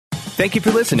Thank you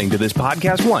for listening to this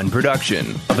Podcast One production.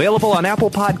 Available on Apple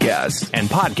Podcasts and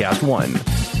Podcast One.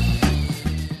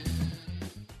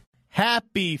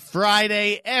 Happy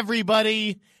Friday,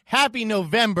 everybody. Happy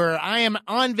November. I am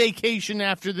on vacation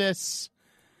after this,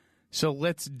 so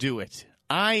let's do it.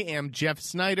 I am Jeff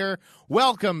Sneider.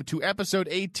 Welcome to episode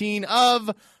 18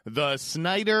 of The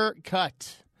Sneider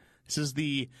Cut. This is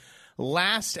the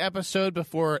last episode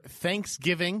before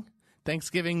Thanksgiving.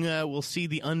 Thanksgiving will see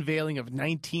the unveiling of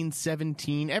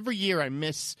 1917. Every year I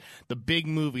miss the big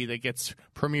movie that gets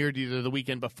premiered either the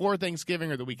weekend before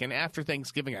Thanksgiving or the weekend after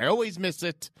Thanksgiving. I always miss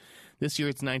it. This year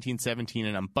it's 1917,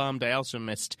 and I'm bummed. I also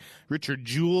missed Richard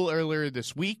Jewell earlier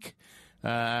this week.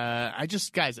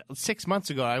 Guys, 6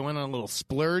 months ago, I went on a little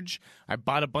splurge. I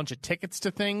bought a bunch of tickets to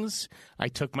things. I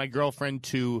took my girlfriend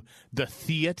to the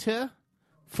theater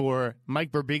for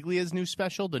Mike Birbiglia's new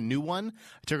special, the new one.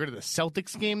 I took her to the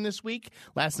Celtics game this week.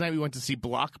 Last night we went to see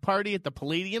Block Party at the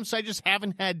Palladium, so I just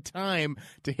haven't had time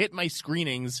to hit my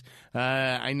screenings.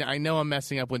 I know I'm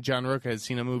messing up when John Roca has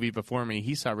seen a movie before me.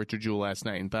 He saw Richard Jewell last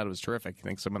night and thought it was terrific. He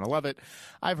thinks I'm going to love it.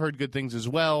 I've heard good things as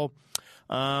well.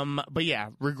 But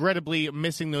yeah, regrettably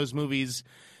missing those movies.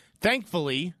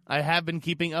 Thankfully, I have been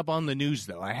keeping up on the news,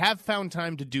 though. I have found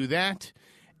time to do that.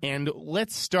 And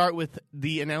let's start with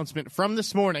the announcement from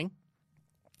this morning.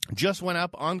 Just went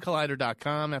up on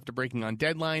Collider.com after breaking on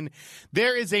Deadline.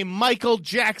 There is a Michael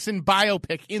Jackson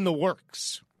biopic in the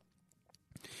works.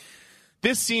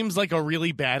 This seems like a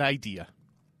really bad idea.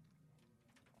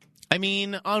 I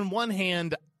mean, on one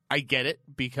hand, I get it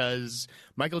because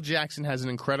Michael Jackson has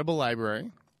an incredible library.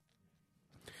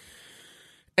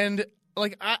 And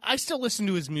I still listen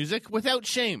to his music without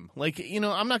shame.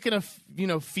 I'm not going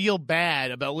to, feel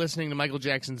bad about listening to Michael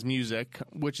Jackson's music,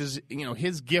 which is,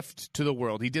 his gift to the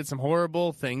world. He did some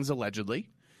horrible things, allegedly,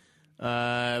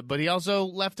 but he also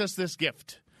left us this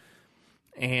gift.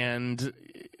 And,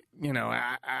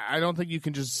 I don't think you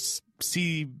can just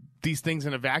see these things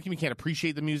in a vacuum. You can't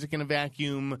appreciate the music in a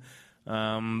vacuum,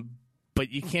 but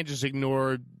you can't just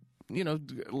ignore,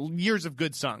 years of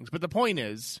good songs. But the point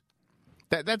is,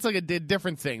 that's like a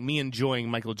different thing, me enjoying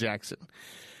Michael Jackson.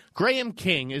 Graham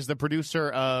King is the producer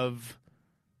of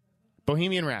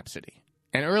Bohemian Rhapsody.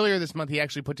 And earlier this month, he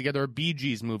actually put together a Bee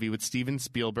Gees movie with Steven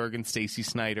Spielberg and Stacey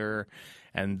Snider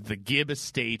and the Gibb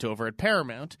estate over at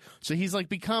Paramount. So he's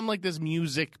become this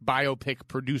music biopic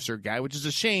producer guy, which is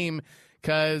a shame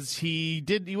because he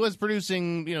was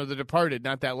producing, The Departed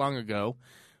not that long ago,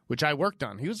 which I worked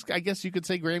on. He was, I guess you could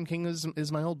say Graham King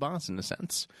is my old boss in a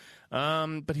sense.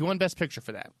 But he won Best Picture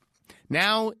for that.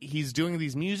 Now he's doing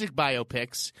these music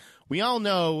biopics. We all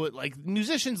know,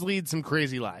 musicians lead some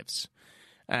crazy lives.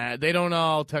 They don't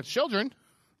all touch children,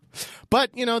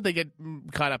 but, they get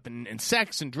caught up in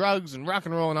sex and drugs and rock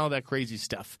and roll and all that crazy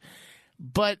stuff.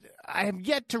 But I have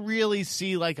yet to really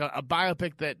see, a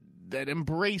biopic that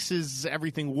embraces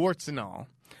everything, warts and all.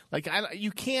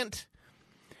 You can't...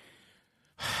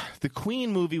 The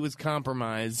Queen movie was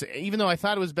compromised, even though I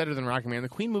thought it was better than Rocket Man. The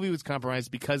Queen movie was compromised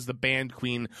because the band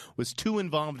Queen was too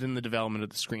involved in the development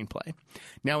of the screenplay.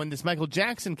 Now, in this Michael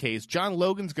Jackson case, John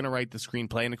Logan's going to write the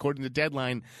screenplay, and according to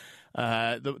Deadline,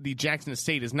 the Jackson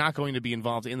estate is not going to be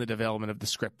involved in the development of the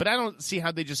script. But I don't see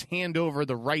how they just hand over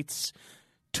the rights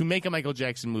to make a Michael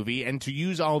Jackson movie and to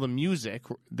use all the music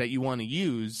that you want to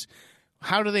use.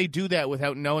 How do they do that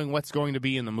without knowing what's going to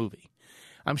be in the movie?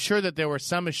 I'm sure that there were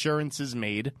some assurances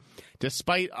made,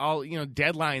 despite all,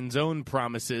 Deadline's own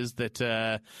promises that,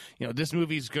 this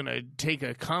movie's going to take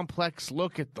a complex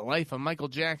look at the life of Michael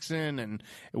Jackson and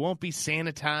it won't be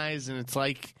sanitized. And it's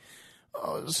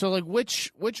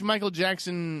which Michael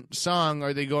Jackson song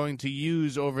are they going to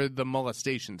use over the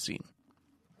molestation scene?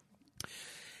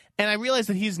 And I realize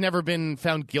that he's never been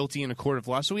found guilty in a court of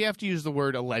law, so we have to use the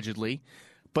word allegedly.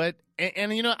 But, I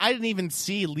didn't even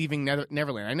see Leaving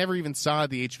Neverland. I never even saw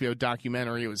the HBO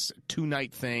documentary. It was a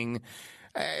 2-night thing.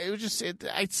 It was just,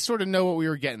 I sort of know what we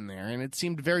were getting there, and it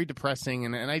seemed very depressing,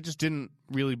 and I just didn't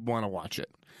really want to watch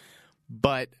it.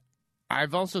 But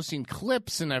I've also seen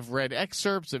clips, and I've read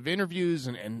excerpts of interviews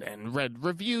and read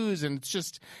reviews, and it's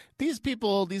just, these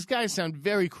guys sound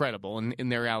very credible in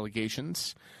their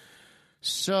allegations.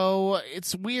 So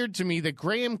it's weird to me that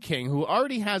Graham King, who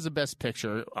already has a Best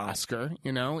Picture Oscar,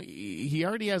 he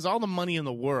already has all the money in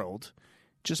the world,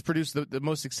 just produced the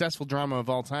most successful drama of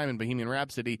all time in Bohemian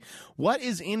Rhapsody. What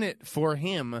is in it for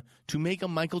him to make a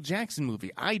Michael Jackson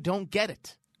movie? I don't get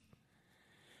it.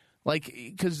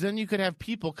 Because then you could have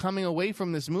people coming away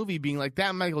from this movie being like,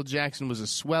 that Michael Jackson was a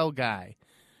swell guy.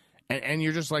 And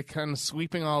you're just kind of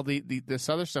sweeping all this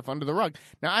other stuff under the rug.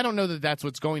 Now, I don't know that that's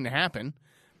what's going to happen.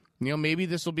 Maybe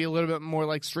this will be a little bit more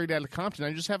like Straight Outta Compton.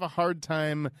 I just have a hard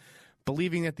time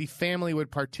believing that the family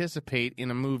would participate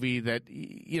in a movie that,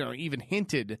 even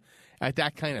hinted at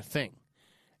that kind of thing.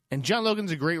 And John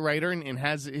Logan's a great writer and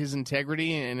has his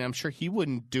integrity, and I'm sure he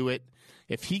wouldn't do it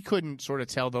if he couldn't sort of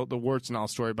tell the warts and all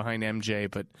story behind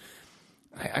MJ. But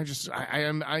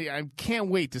I can't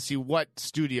wait to see what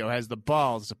studio has the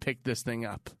balls to pick this thing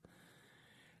up.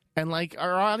 And,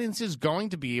 our audience is going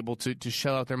to be able to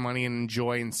shell out their money and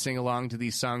enjoy and sing along to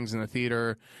these songs in the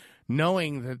theater,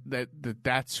 knowing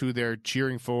that's who they're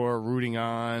cheering for, rooting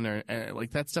on, or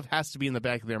that stuff has to be in the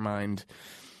back of their mind.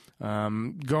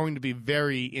 Going to be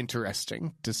very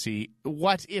interesting to see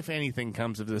what, if anything,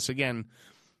 comes of this. Again,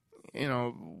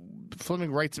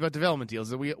 Fleming writes about development deals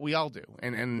that we all do,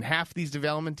 and half these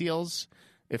development deals,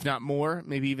 if not more,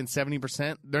 maybe even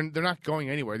 70%, they're not going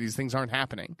anywhere. These things aren't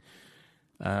happening.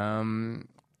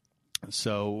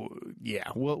 So yeah,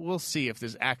 we'll see if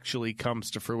this actually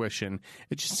comes to fruition.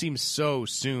 It just seems so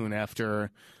soon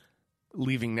after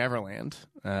leaving Neverland.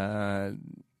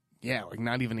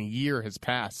 Not even a year has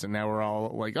passed, and now we're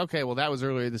all like, okay, well, that was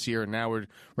earlier this year, and now we're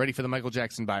ready for the Michael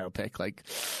Jackson biopic.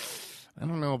 I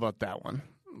don't know about that one.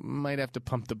 Might have to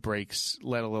pump the brakes,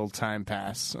 let a little time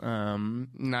pass.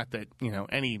 Not that,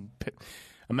 any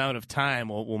amount of time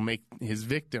will make his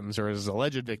victims or his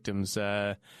alleged victims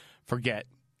forget,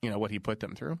 what he put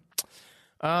them through.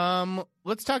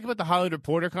 Let's talk about the Hollywood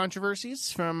Reporter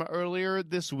controversies from earlier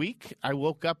this week. I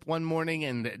woke up one morning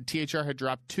and THR had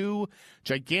dropped two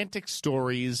gigantic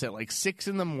stories at 6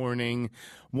 in the morning,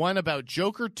 one about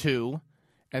Joker 2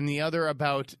 and the other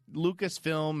about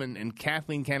Lucasfilm and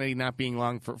Kathleen Kennedy not being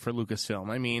long for Lucasfilm.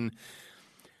 I mean,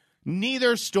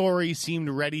 neither story seemed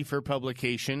ready for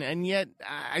publication, and yet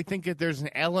I think that there's an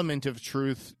element of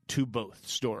truth to both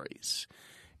stories.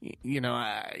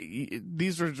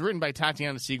 These were written by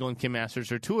Tatiana Siegel and Kim Masters,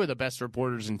 who are two of the best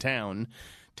reporters in town.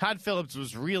 Todd Phillips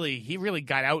really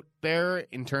got out there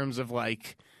in terms of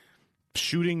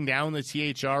shooting down the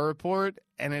THR report,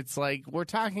 and it's we're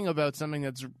talking about something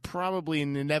that's probably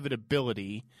an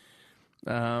inevitability.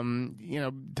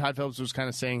 Todd Phillips was kind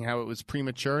of saying how it was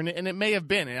premature, and it may have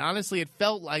been. And honestly, it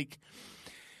felt like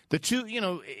the two,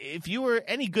 if you were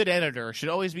any good editor, should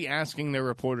always be asking their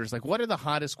reporters, what are the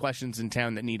hottest questions in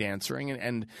town that need answering?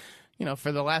 And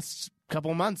for the last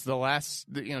couple months, the last,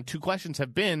 two questions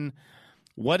have been,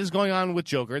 what is going on with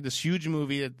Joker, this huge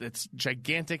movie that's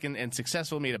gigantic and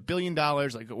successful, made $1 billion?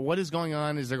 What is going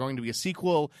on? Is there going to be a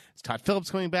sequel? Is Todd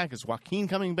Phillips coming back? Is Joaquin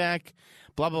coming back?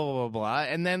 Blah, blah, blah, blah, blah.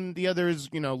 And then the others,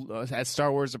 as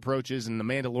Star Wars approaches and The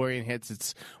Mandalorian hits,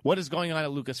 it's what is going on at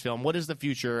Lucasfilm? What is the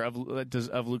future of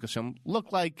Lucasfilm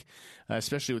look like,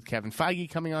 especially with Kevin Feige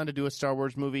coming on to do a Star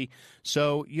Wars movie?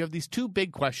 So you have these two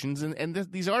big questions, and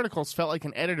these articles felt like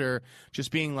an editor just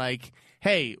being like,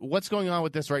 hey, what's going on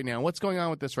with this right now? What's going on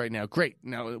with this right now? Great,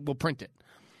 now we'll print it.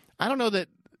 I don't know that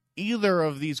either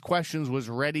of these questions was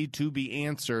ready to be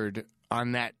answered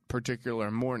on that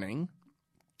particular morning.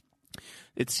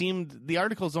 The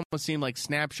articles almost seemed like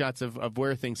snapshots of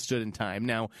where things stood in time.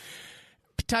 Now,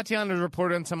 Tatiana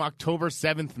reported on some October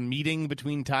 7th meeting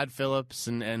between Todd Phillips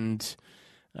and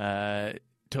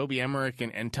Toby Emmerich,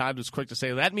 and Todd was quick to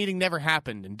say that meeting never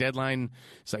happened. And Deadline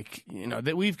is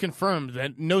that we've confirmed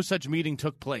that no such meeting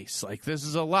took place. This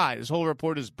is a lie. This whole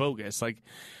report is bogus.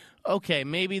 Okay,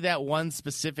 maybe that one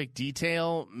specific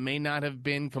detail may not have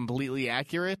been completely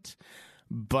accurate,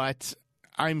 but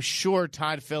I'm sure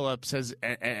Todd Phillips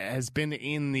has been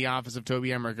in the office of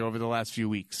Toby Emmerich over the last few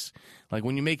weeks.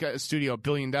 When you make a studio $1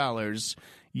 billion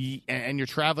and you're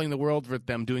traveling the world with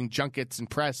them, doing junkets and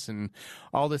press and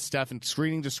all this stuff and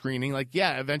screening to screening,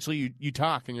 eventually you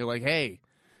talk and you're like, hey,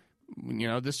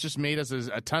 this just made us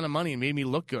a ton of money and made me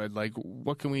look good.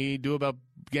 What can we do about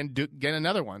get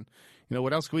another one?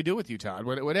 What else can we do with you, Todd?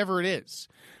 Whatever it is.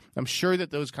 I'm sure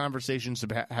that those conversations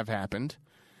have happened.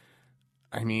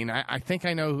 I mean, I think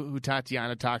I know who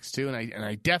Tatiana talks to, and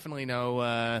I definitely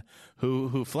know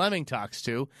who Fleming talks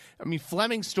to. I mean,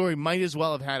 Fleming's story might as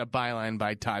well have had a byline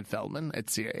by Todd Feldman at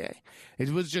CAA.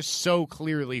 It was just so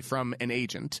clearly from an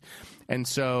agent. And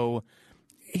so,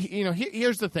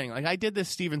 here's the thing. I did this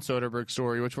Steven Soderbergh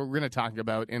story, which we're going to talk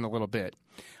about in a little bit.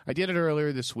 I did it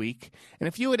earlier this week. And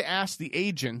if you had asked the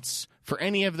agents for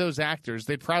any of those actors,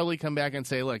 they'd probably come back and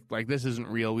say, look, this isn't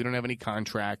real. We don't have any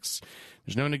contracts.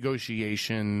 There's no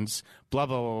negotiations, blah,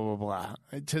 blah, blah, blah,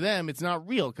 blah. To them, it's not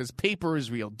real because paper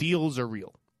is real. Deals are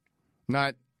real,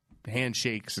 not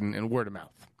handshakes and word of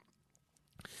mouth.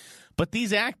 But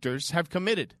these actors have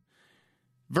committed.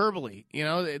 verbally.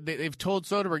 They've told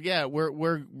Soderbergh, yeah,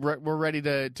 we're ready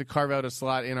to carve out a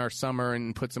slot in our summer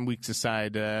and put some weeks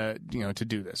aside, to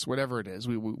do this, whatever it is.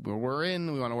 We're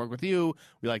in. We want to work with you.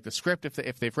 We like the script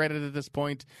if they've read it at this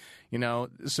point,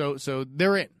 So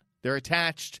they're in. They're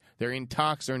attached. They're in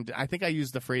talks. I think I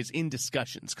used the phrase "in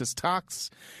discussions" because talks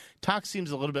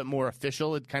seems a little bit more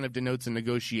official. It kind of denotes a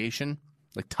negotiation,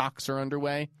 like talks are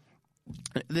underway.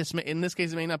 In this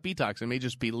case, it may not be talks. It may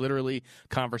just be literally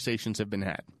conversations have been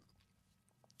had.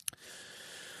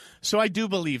 So I do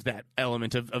believe that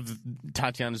element of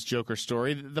Tatiana's Joker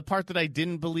story. The part that I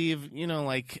didn't believe,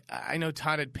 I know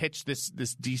Todd had pitched this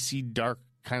DC dark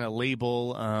kind of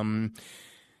label.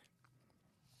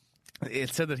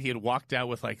 It said that he had walked out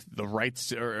with the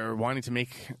rights or wanting to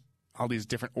make all these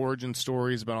different origin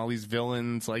stories about all these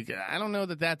villains. I don't know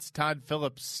that that's Todd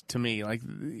Phillips to me.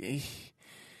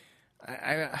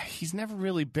 He's never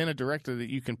really been a director that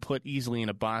you can put easily in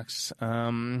a box.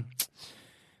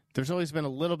 There's always been a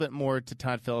little bit more to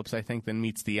Todd Phillips, I think, than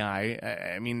meets the eye.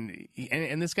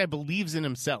 And this guy believes in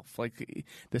himself,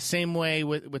 the same way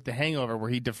with The Hangover, where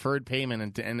he deferred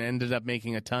payment and ended up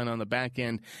making a ton on the back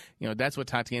end. That's what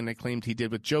Tatiana claimed he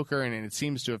did with Joker, and it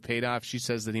seems to have paid off. She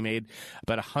says that he made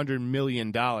about $100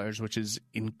 million, which is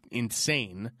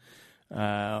insane.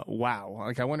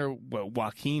 Wow. I wonder what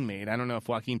Joaquin made. I don't know if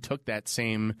Joaquin took that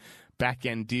same back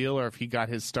end deal or if he got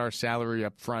his star salary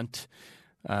up front.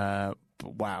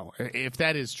 Wow. If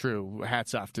that is true,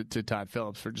 hats off to Todd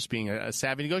Phillips for just being a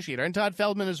savvy negotiator, and Todd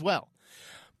Feldman as well.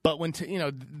 But when,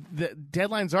 the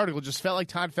Deadline's article just felt like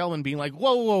Todd Feldman being like,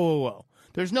 whoa.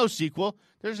 There's no sequel.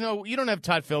 You don't have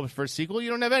Todd Phillips for a sequel. You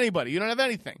don't have anybody. You don't have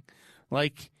anything. I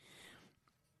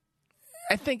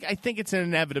think it's an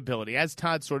inevitability, as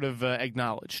Todd sort of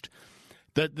acknowledged.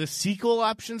 The sequel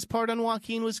options part on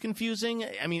Joaquin was confusing.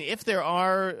 If there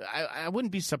are, I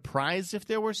wouldn't be surprised if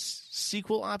there were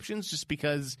sequel options, just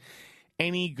because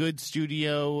any good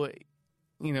studio,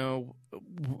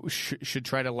 should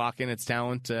try to lock in its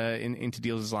talent into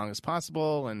deals as long as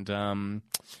possible. And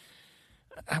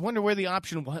I wonder where the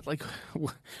option was.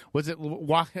 Was it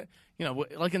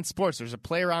like in sports? There's a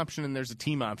player option and there's a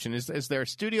team option. Is there a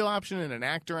studio option and an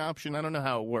actor option? I don't know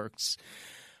how it works.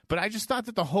 But I just thought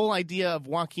that the whole idea of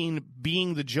Joaquin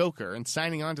being the Joker and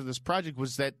signing on to this project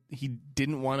was that he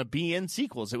didn't want to be in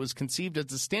sequels. It was conceived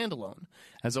as a standalone,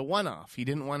 as a one-off. He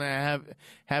didn't want to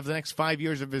have the next 5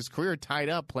 years of his career tied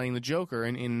up playing the Joker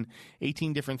in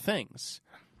 18 different things.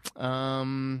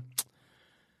 And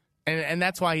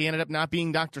that's why he ended up not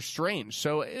being Doctor Strange.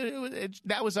 So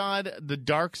that was odd. The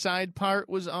dark side part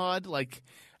was odd.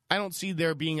 I don't see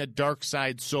there being a dark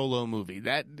side solo movie.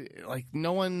 That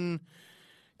no one.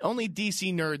 Only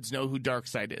DC nerds know who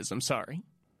Darkseid is. I'm sorry.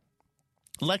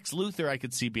 Lex Luthor I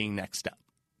could see being next up.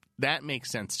 That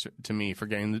makes sense to me for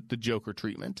getting the Joker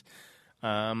treatment.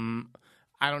 I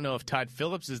don't know if Todd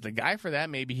Phillips is the guy for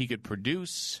that. Maybe he could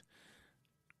produce.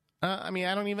 I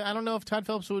don't know if Todd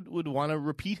Phillips would want to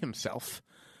repeat himself.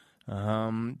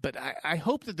 But I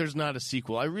hope that there's not a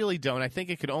sequel. I really don't. I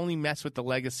think it could only mess with the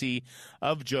legacy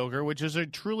of Joker, which is a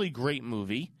truly great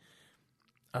movie.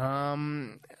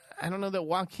 I don't know that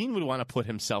Joaquin would want to put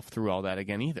himself through all that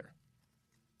again either.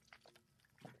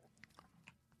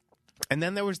 And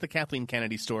then there was the Kathleen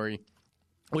Kennedy story,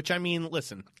 which,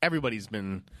 listen, everybody's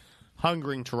been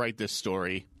hungering to write this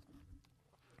story.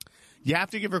 You have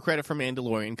to give her credit for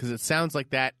Mandalorian because it sounds like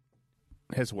that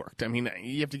has worked.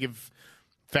 You have to give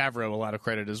Favreau a lot of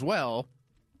credit as well.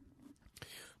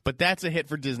 But that's a hit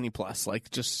for Disney Plus.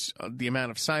 Just the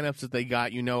amount of signups that they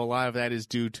got, a lot of that is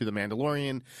due to The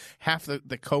Mandalorian. Half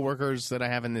the coworkers that I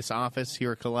have in this office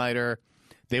here at Collider,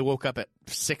 they woke up at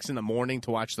 6 a.m. to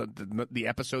watch the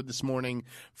episode this morning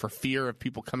for fear of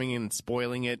people coming in and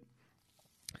spoiling it.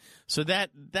 So that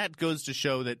goes to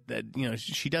show that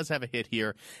she does have a hit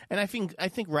here, and I think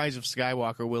Rise of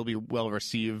Skywalker will be well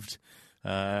received.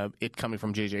 It coming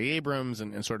from J.J. Abrams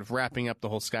and sort of wrapping up the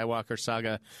whole Skywalker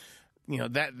saga.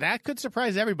 That could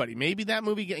surprise everybody. Maybe that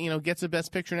movie, gets a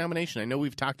Best Picture nomination. I know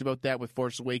we've talked about that with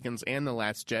Force Awakens and The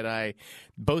Last Jedi.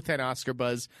 Both had Oscar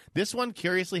buzz. This one,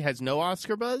 curiously, has no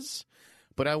Oscar buzz,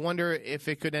 but I wonder if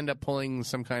it could end up pulling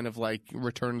some kind of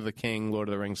Return of the King, Lord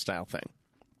of the Rings style thing.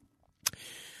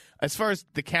 As far as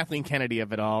the Kathleen Kennedy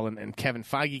of it all and Kevin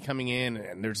Feige coming in,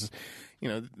 and there's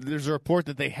a report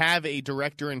that they have a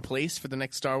director in place for the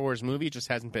next Star Wars movie. It just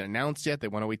hasn't been announced yet. They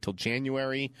want to wait till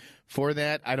January for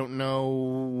that. I don't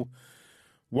know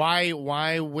why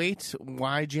wait.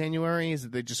 Why January? Is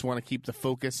it they just want to keep the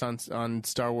focus on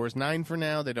Star Wars 9 for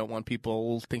now? They don't want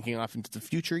people thinking off into the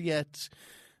future yet.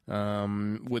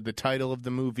 Would the title of the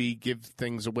movie give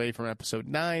things away from Episode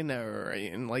 9?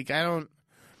 I don't.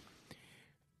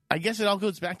 I guess it all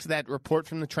goes back to that report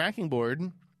from the tracking board,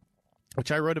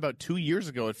 which I wrote about 2 years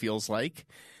ago, it feels like,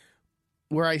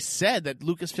 where I said that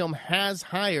Lucasfilm has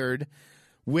hired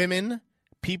women,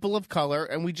 people of color,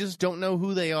 and we just don't know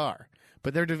who they are.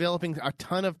 But they're developing a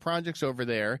ton of projects over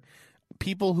there.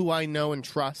 People who I know and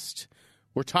trust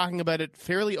were talking about it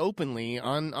fairly openly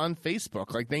on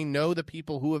Facebook. Like, they know the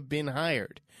people who have been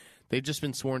hired. They've just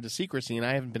been sworn to secrecy, and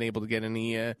I haven't been able to get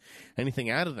anything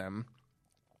out of them.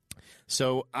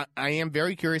 So I am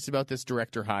very curious about this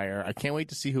director hire. I can't wait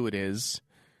to see who it is.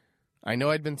 I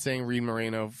know I'd been saying Reed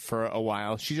Moreno for a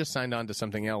while. She just signed on to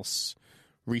something else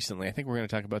recently. I think we're going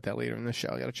to talk about that later in the show.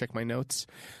 I got to check my notes.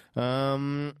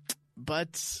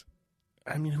 But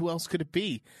I mean, who else could it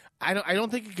be? I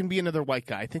don't think it can be another white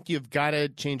guy. I think you've got to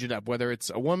change it up. Whether it's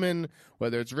a woman,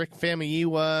 whether it's Rick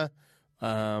Famuyiwa,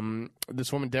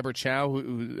 this woman Deborah Chow,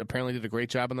 who apparently did a great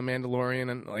job on The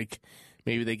Mandalorian, and like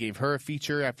maybe they gave her a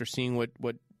feature after seeing what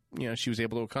she was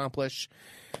able to accomplish.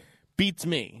 Beats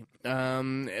me.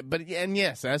 But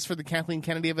yes, as for the Kathleen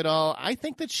Kennedy of it all, I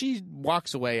think that she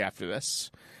walks away after this.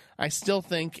 I still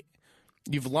think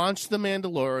you've launched The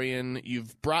Mandalorian.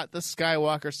 You've brought the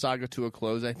Skywalker saga to a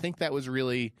close. I think that was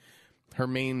really her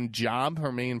main job,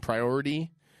 her main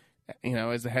priority,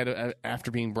 as the head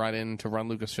after being brought in to run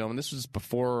Lucasfilm. And this was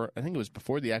before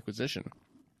the acquisition.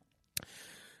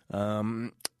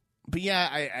 But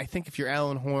yeah, I think if you're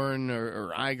Alan Horn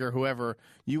or Iger, whoever,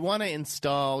 you want to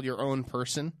install your own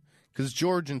person, because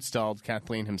George installed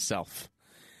Kathleen himself.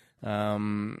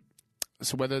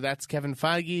 So whether that's Kevin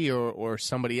Feige or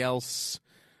somebody else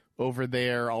over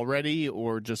there already,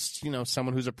 or just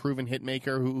someone who's a proven hit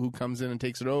maker who comes in and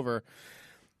takes it over,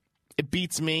 it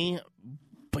beats me.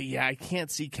 But yeah, I can't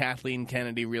see Kathleen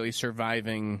Kennedy really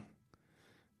surviving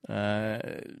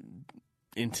into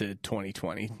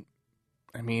 2020.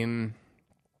 I mean,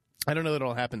 I don't know that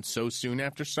it'll happen so soon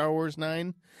after Star Wars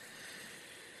 9.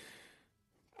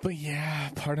 But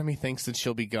yeah, part of me thinks that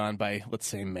she'll be gone by, let's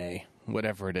say, May,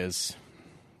 whatever it is.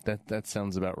 That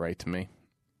sounds about right to me.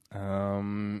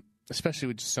 Especially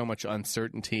with just so much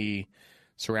uncertainty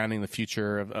surrounding the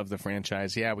future of the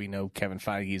franchise. Yeah, we know Kevin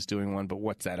Feige is doing one, but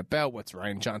what's that about? What's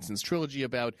Rian Johnson's trilogy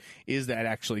about? Is that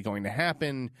actually going to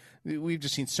happen? We've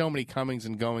just seen so many comings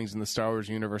and goings in the Star Wars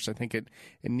universe. I think it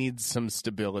needs some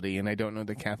stability, and I don't know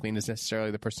that Kathleen is necessarily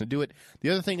the person to do it.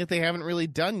 The other thing that they haven't really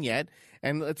done yet,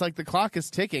 and it's like the clock is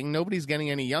ticking, nobody's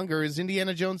getting any younger, is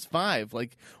Indiana Jones 5.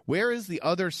 Like, where is the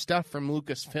other stuff from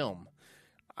Lucasfilm?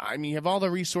 I mean, you have all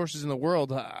the resources in the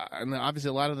world, and obviously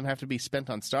a lot of them have to be spent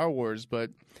on Star Wars,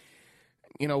 but,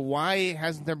 why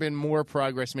hasn't there been more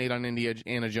progress made on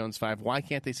Indiana Jones 5? Why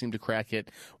can't they seem to crack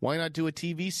it? Why not do a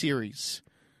TV series?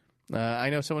 I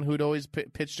know someone who'd always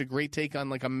pitched a great take on,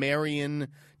 like, a Marion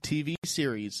TV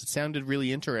series. It sounded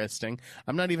really interesting.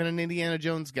 I'm not even an Indiana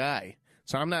Jones guy,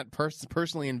 so I'm not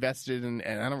personally invested, and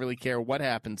I don't really care what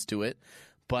happens to it,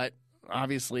 but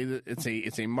obviously,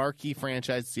 it's a marquee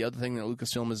franchise. It's the other thing that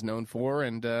Lucasfilm is known for,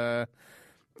 and I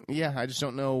just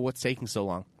don't know what's taking so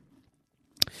long.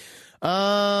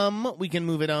 We can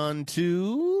move it on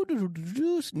to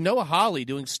Noah Hawley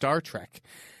doing Star Trek.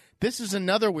 This is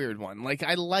another weird one. Like,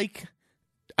 I like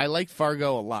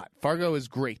Fargo a lot. Fargo is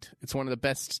great. It's one of the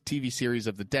best TV series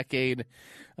of the decade.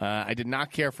 I did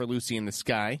not care for Lucy in the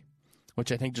Sky,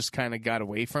 which I think just kind of got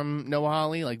away from Noah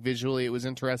Hawley. Like, visually it was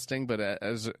interesting, but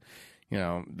as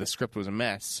the script was a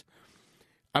mess.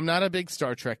 I'm not a big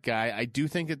Star Trek guy. I do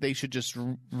think that they should just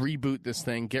reboot this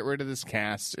thing, get rid of this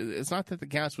cast. It's not that the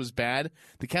cast was bad.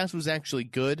 The cast was actually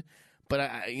good,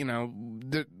 but you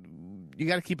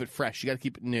got to keep it fresh. You got to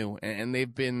keep it new. And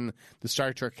they've been the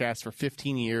Star Trek cast for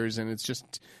 15 years, and it's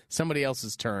just somebody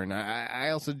else's turn.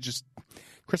 I also just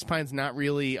Chris Pine's not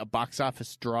really a box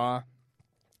office draw.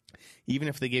 Even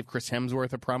if they gave Chris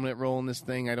Hemsworth a prominent role in this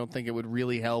thing, I don't think it would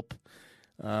really help.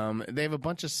 They have a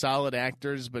bunch of solid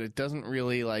actors, but it doesn't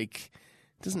really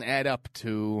doesn't add up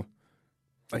to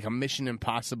like a Mission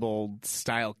Impossible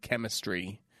style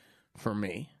chemistry for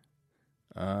me.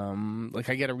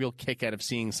 I get a real kick out of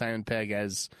seeing Simon Pegg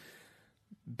as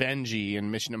Benji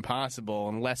in Mission Impossible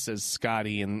and less as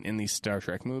Scotty in these Star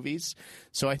Trek movies.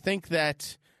 So I think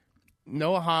that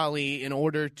Noah Hawley, in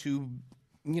order to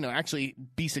actually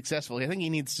be successful, I think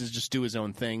he needs to just do his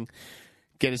own thing.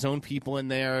 Get his own people in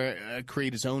there,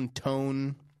 create his own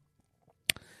tone.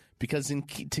 Because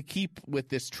to keep with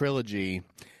this trilogy,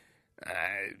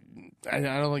 I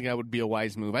don't think that would be a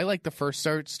wise move. I like the first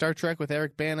Star Trek with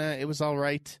Eric Bana. It was all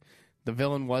right. The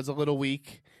villain was a little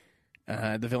weak.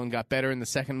 The villain got better in the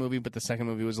second movie, but the second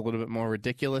movie was a little bit more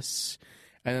ridiculous.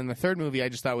 And then the third movie I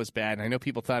just thought was bad. And I know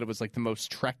people thought it was like the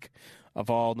most Trek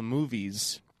of all the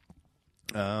movies.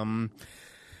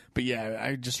 But yeah,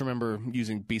 I just remember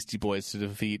using Beastie Boys to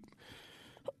defeat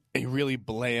a really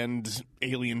bland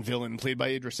alien villain played by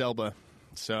Idris Elba.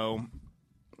 So,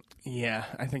 yeah,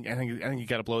 I think you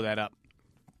got to blow that up.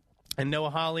 And Noah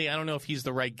Hawley, I don't know if he's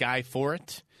the right guy for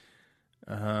it.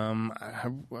 I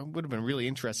would have been really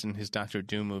interested in his Doctor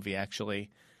Doom movie, actually.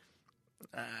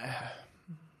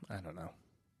 I don't know.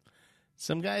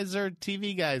 Some guys are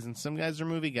TV guys and some guys are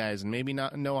movie guys, and maybe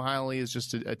not. Noah Hawley is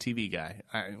just a TV guy.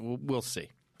 We'll see.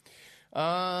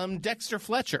 Dexter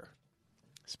Fletcher.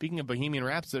 Speaking of Bohemian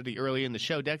Rhapsody early in the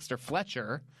show, Dexter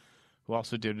Fletcher, who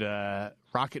also did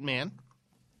Rocket Man,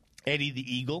 Eddie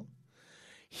the Eagle,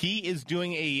 he is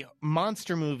doing a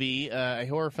monster movie, a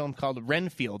horror film called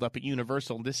Renfield up at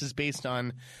Universal. This is based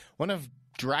on one of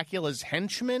Dracula's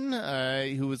henchmen,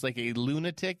 who was like a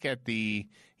lunatic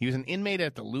he was an inmate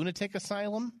at the lunatic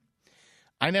asylum.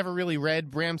 I never really read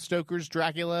Bram Stoker's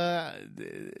Dracula.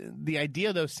 The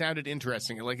idea, though, sounded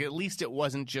interesting. Like, at least it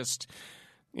wasn't just,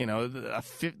 the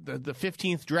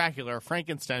 15th Dracula or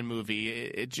Frankenstein movie.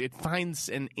 It finds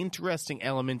an interesting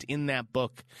element in that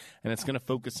book, and it's going to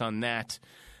focus on that.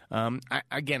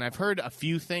 I've heard a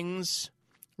few things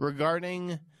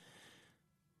regarding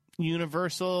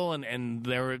Universal and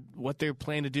what they're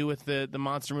planning to do with the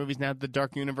monster movies now that the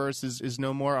Dark Universe is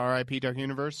no more. R.I.P. Dark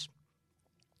Universe.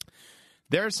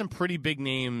 There are some pretty big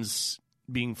names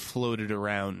being floated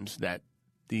around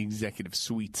the executive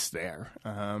suites there.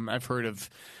 I've heard of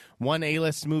one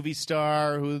A-list movie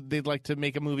star who they'd like to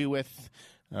make a movie with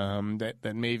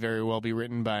that may very well be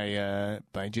written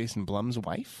by Jason Blum's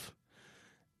wife.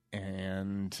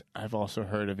 And I've also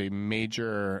heard of a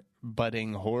major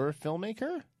budding horror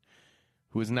filmmaker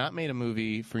who has not made a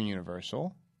movie for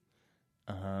Universal.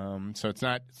 So it's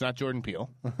not Jordan Peele.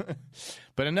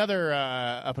 But another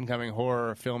up-and-coming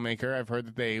horror filmmaker, I've heard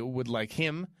that they would like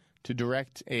him to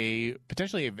direct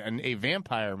potentially a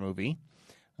vampire movie.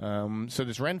 So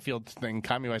this Renfield thing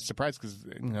caught me by surprise because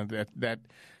that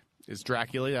is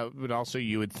Dracula. That would also,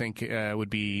 you would think, would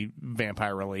be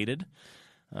vampire-related.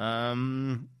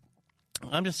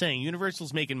 I'm just saying,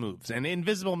 Universal's making moves, and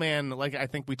Invisible Man, like I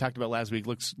think we talked about last week,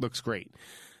 looks great.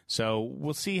 So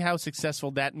we'll see how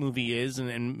successful that movie is,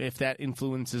 and if that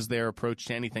influences their approach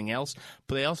to anything else.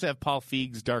 But they also have Paul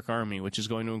Feig's Dark Army, which is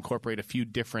going to incorporate a few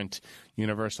different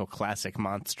Universal classic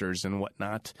monsters and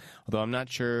whatnot. Although I'm not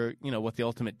sure, what the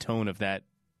ultimate tone of that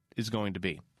is going to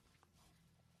be.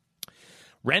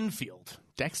 Renfield,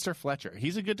 Dexter Fletcher,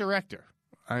 he's a good director.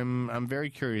 I'm very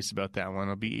curious about that one.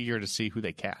 I'll be eager to see who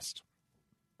they cast.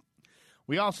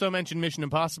 We also mentioned Mission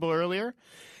Impossible earlier,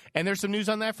 and there's some news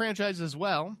on that franchise as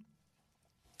well,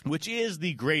 which is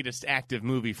the greatest active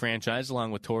movie franchise,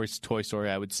 along with Toy Story,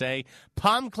 I would say.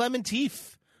 Pom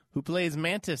Klementieff, who plays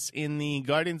Mantis in the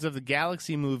Guardians of the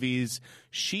Galaxy movies,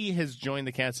 she has joined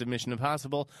the cast of Mission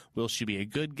Impossible. Will she be a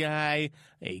good guy,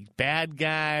 a bad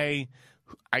guy?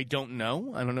 I don't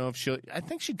know. I don't know if I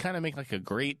think she'd kind of make like a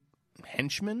great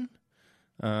henchman,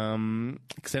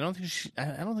 because I don't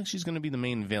think she's going to be the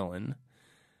main villain.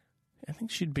 I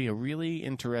think she'd be a really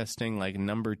interesting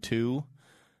number two,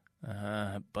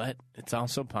 but it's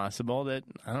also possible that,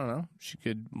 I don't know, she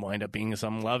could wind up being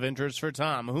some love interest for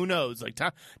Tom. Who knows?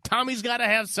 Tommy's got to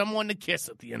have someone to kiss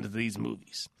at the end of these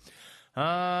movies.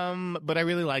 But I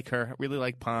really like her. I really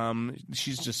like Pom.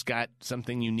 She's just got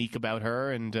something unique about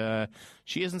her, and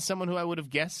she isn't someone who I would have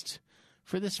guessed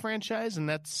for this franchise, and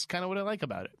that's kind of what I like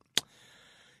about it.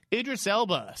 Idris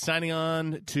Elba signing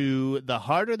on to The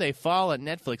Harder They Fall at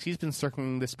Netflix. He's been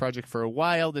circling this project for a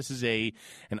while. This is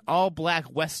an all-black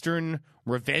Western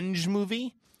revenge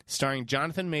movie starring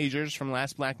Jonathan Majors from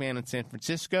Last Black Man in San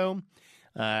Francisco.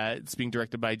 It's being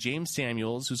directed by James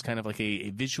Samuels, who's kind of like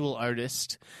a visual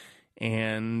artist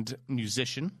and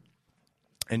musician.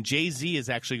 And Jay-Z is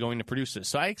actually going to produce this.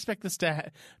 So I expect this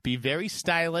to be very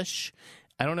stylish.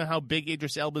 I don't know how big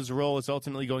Idris Elba's role is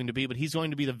ultimately going to be, but he's going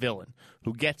to be the villain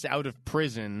who gets out of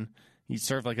prison. He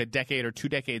served a decade or 2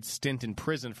 decades stint in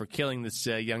prison for killing this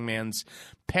young man's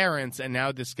parents, and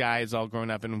now this guy is all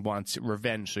grown up and wants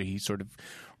revenge, so he sort of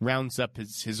rounds up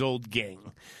his old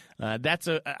gang.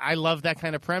 I love that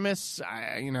kind of premise.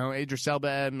 Idris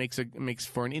Elba makes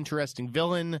for an interesting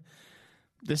villain.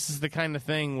 This is the kind of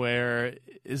thing where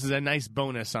this is a nice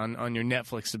bonus on your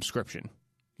Netflix subscription.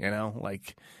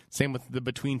 Same with the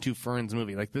Between Two Ferns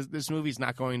movie. This movie's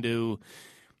not going to,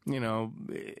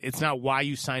 it's not why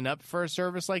you sign up for a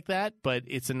service like that, but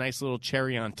it's a nice little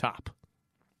cherry on top.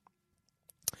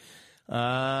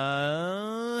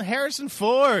 Harrison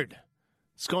Ford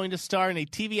is going to star in a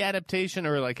TV adaptation,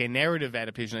 or a narrative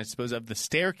adaptation, I suppose, of The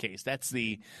Staircase.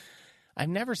 I've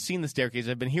never seen The Staircase.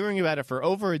 I've been hearing about it for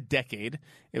over a decade.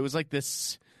 It was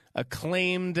this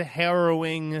acclaimed,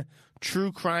 harrowing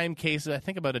true crime case. I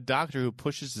think about a doctor who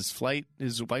pushes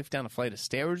his wife down a flight of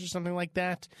stairs or something like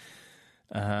that.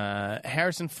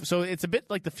 So it's a bit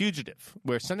like The Fugitive,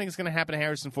 where something is going to happen to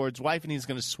Harrison Ford's wife, and he's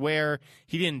going to swear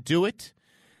he didn't do it.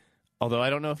 Although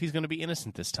I don't know if he's going to be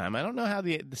innocent this time. I don't know how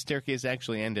the staircase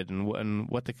actually ended and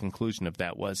what the conclusion of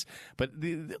that was. But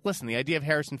listen, the idea of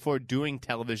Harrison Ford doing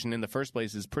television in the first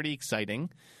place is pretty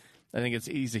exciting. I think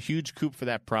he's a huge coup for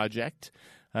that project.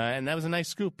 And that was a nice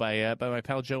scoop by my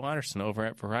pal Joe Otterson over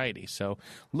at Variety. So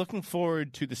looking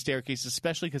forward to The Staircase,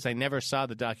 especially because I never saw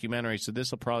the documentary, so this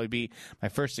will probably be my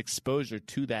first exposure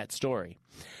to that story.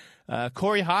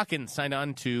 Corey Hawkins signed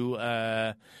on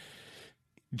to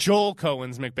Joel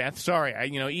Coen's Macbeth. Sorry,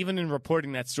 even in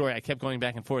reporting that story, I kept going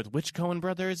back and forth. Which Coen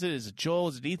brother is it? Is it Joel?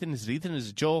 Is it Ethan? Is it Ethan? Is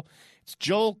it Joel? It's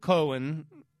Joel Coen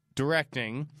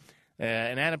directing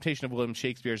an adaptation of William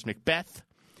Shakespeare's Macbeth.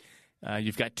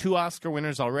 You've got 2 Oscar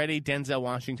winners already. Denzel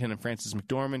Washington and Frances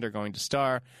McDormand are going to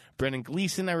star. Brendan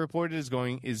Gleeson, I reported,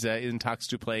 is in talks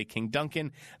to play King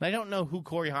Duncan. And I don't know who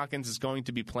Corey Hawkins is going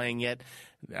to be playing yet.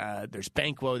 There's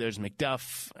Banquo, there's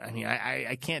Macduff. I mean,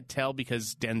 I can't tell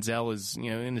because Denzel is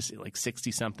in his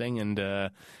 60-something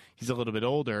and he's a little bit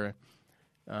older.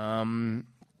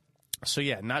 So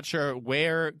yeah, not sure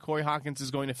where Corey Hawkins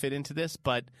is going to fit into this,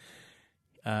 but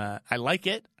I like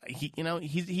it.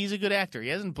 He's a good actor. He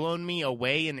hasn't blown me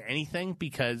away in anything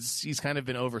because he's kind of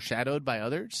been overshadowed by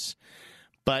others.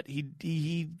 But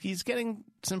he's getting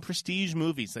some prestige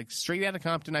movies. Like Straight Outta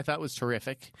Compton, I thought was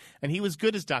terrific, and he was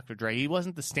good as Dr. Dre. He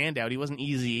wasn't the standout. He wasn't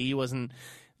Eazy. He wasn't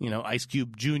Ice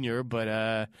Cube Jr.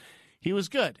 But he was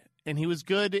good, and he was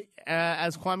good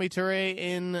as Kwame Ture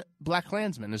in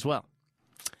BlacKkKlansman as well.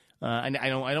 And I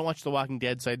don't watch The Walking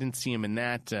Dead, so I didn't see him in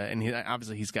that. And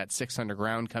obviously he's got 6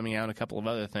 Underground coming out, and a couple of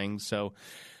other things. So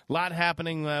a lot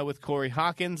happening with Corey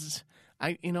Hawkins.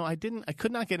 I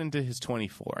could not get into his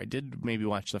 24. I did maybe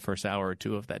watch the first hour or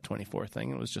 2 of that 24 thing.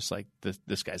 It was just like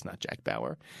this guy's not Jack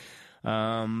Bauer.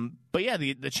 But yeah,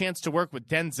 the chance to work with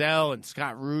Denzel and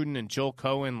Scott Rudin and Joel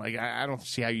Coen, I don't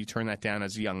see how you turn that down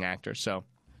as a young actor. So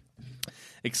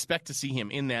expect to see him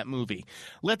in that movie.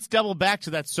 Let's double back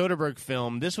to that Soderbergh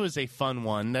film. This was a fun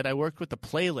one that I worked with the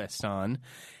playlist on.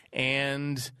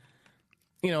 And,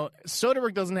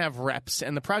 Soderbergh doesn't have reps,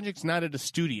 and the project's not at a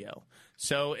studio.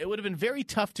 So it would have been very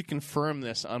tough to confirm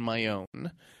this on my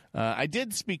own. I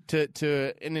did speak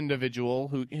to an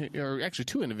individual or actually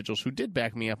 2 individuals who did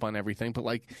back me up on everything. But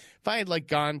if I had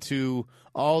gone to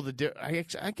all the,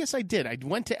 I guess I did. I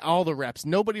went to all the reps.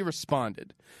 Nobody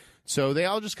responded. So they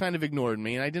all just kind of ignored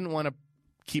me, and I didn't want to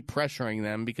keep pressuring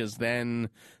them because then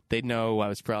they'd know I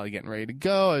was probably getting ready to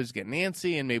go, I was getting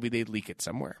antsy, and maybe they'd leak it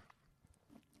somewhere.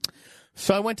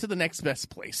 So I went to the next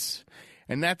best place,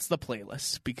 and that's the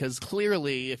playlist, because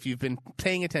clearly if you've been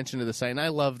paying attention to the site, and I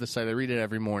love the site, I read it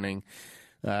every morning,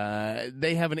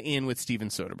 they have an in with Steven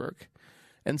Soderbergh.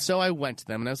 And so I went to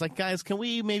them, and I was like, guys, can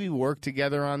we maybe work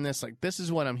together on this? This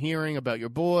is what I'm hearing about your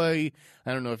boy.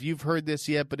 I don't know if you've heard this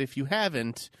yet, but if you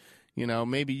haven't,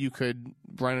 maybe you could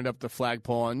run it up the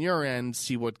flagpole on your end,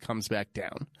 see what comes back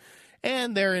down.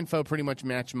 And their info pretty much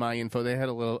matched my info. They had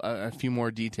a few more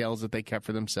details that they kept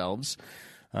for themselves,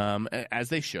 as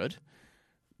they should.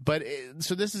 But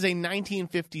so this is a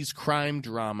 1950s crime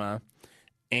drama,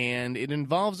 and it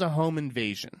involves a home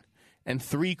invasion and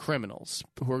 3 criminals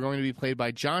who are going to be played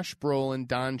by Josh Brolin,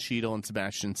 Don Cheadle, and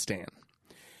Sebastian Stan,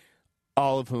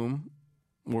 all of whom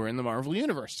were in the Marvel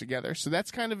Universe together. So that's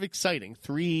kind of exciting.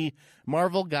 3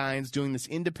 Marvel guys doing this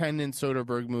independent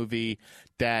Soderbergh movie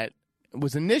that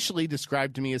was initially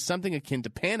described to me as something akin to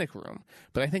Panic Room,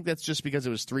 but I think that's just because it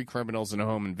was 3 criminals in a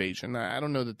home invasion. I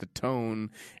don't know that the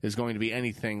tone is going to be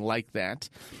anything like that.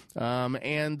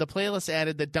 And the playlist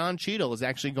added that Don Cheadle is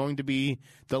actually going to be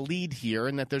the lead here,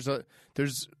 and that there's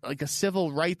a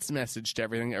civil rights message to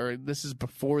everything, or this is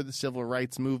before the civil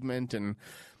rights movement, and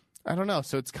I don't know.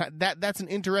 So it's that's an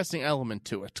interesting element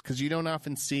to it, because you don't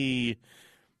often see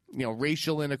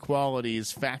racial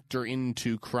inequalities factor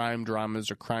into crime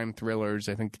dramas or crime thrillers.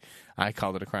 I think I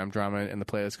called it a crime drama, and the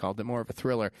playlist called it more of a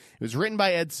thriller. It was written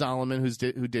by Ed Solomon,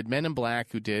 who did Men in Black,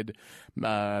 who did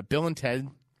Bill and Ted.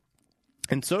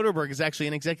 And Soderbergh is actually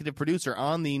an executive producer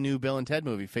on the new Bill and Ted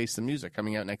movie, Face the Music,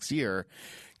 coming out next year.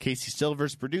 Casey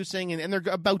Silver's producing, and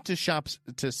they're about to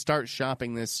start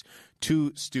shopping this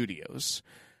to studios.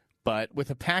 But with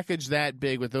a package that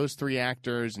big, with those 3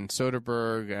 actors and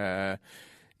Soderbergh,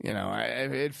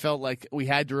 it felt like we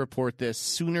had to report this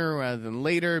sooner rather than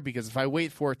later, because if I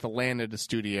wait for it to land at a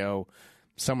studio,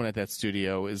 someone at that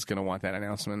studio is going to want that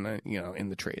announcement, in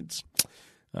the trades.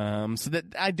 So that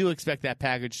I do expect that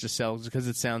package to sell because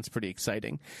it sounds pretty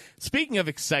exciting. Speaking of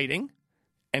exciting,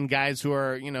 and guys who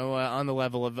are on the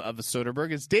level of a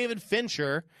Soderbergh, is David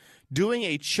Fincher doing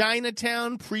a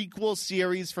Chinatown prequel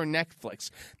series for Netflix.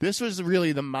 This was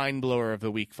really the mind blower of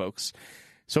the week, folks.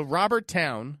 So Robert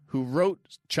Towne, who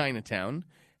wrote Chinatown,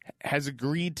 has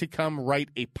agreed to come write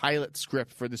a pilot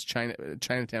script for this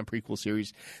Chinatown prequel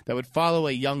series that would follow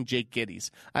a young Jake Gittes.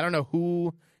 I don't know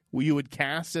who you would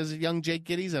cast as a young Jake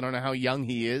Gittes. I don't know how young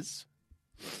he is.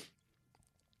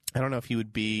 I don't know if he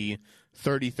would be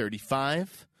 30,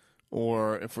 35,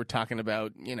 or if we're talking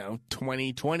about,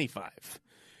 20, 25.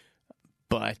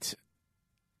 But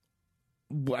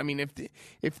I mean,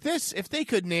 if they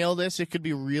could nail this, it could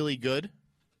be really good.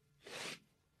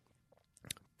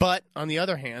 But on the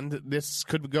other hand, this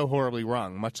could go horribly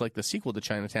wrong, much like the sequel to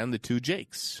Chinatown, The Two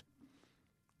Jakes.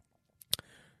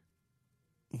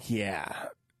 Yeah.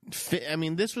 I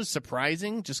mean, this was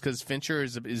surprising just because Fincher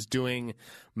is doing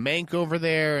Mank over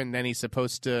there, and then he's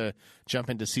supposed to jump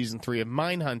into season 3 of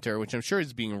Mindhunter, which I'm sure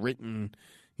is being written,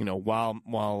 while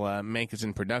Mank is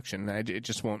in production. It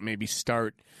just won't maybe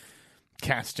start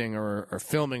casting or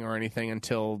filming or anything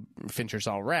until Fincher's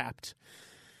all wrapped.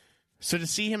 So to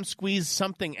see him squeeze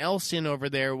something else in over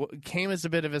there came as a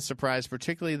bit of a surprise,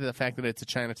 particularly the fact that it's a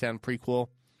Chinatown prequel.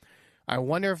 I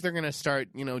wonder if they're going to start,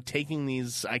 taking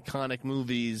these iconic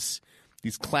movies,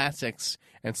 these classics,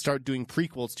 and start doing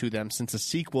prequels to them, since a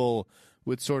sequel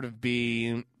would sort of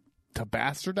be to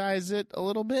bastardize it a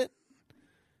little bit.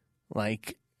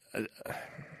 Like,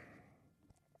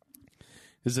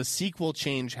 does a sequel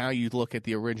change how you look at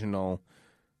the original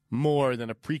more than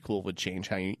a prequel would change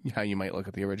how you might look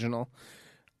at the original?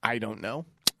 I don't know.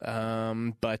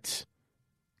 But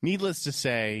needless to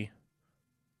say,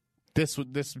 this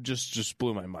just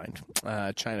blew my mind.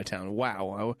 Chinatown.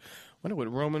 Wow. I wonder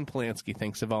what Roman Polanski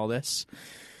thinks of all this.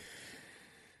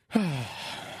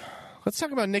 Let's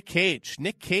talk about Nick Cage.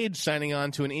 Nick Cage signing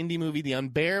on to an indie movie, The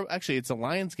Unbearable. Actually, it's a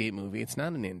Lionsgate movie. It's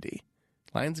not an indie.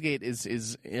 Lionsgate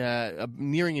is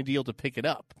nearing a deal to pick it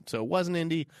up. So it was an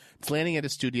indie. It's landing at a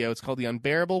studio. It's called The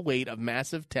Unbearable Weight of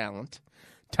Massive Talent.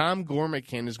 Tom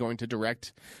Gormican is going to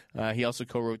direct. He also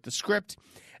co-wrote the script.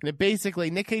 And it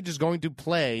basically, Nick Cage is going to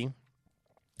play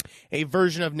a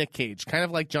version of Nick Cage, kind of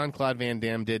like Jean-Claude Van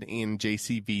Damme did in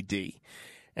JCVD.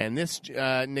 And this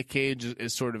Nick Cage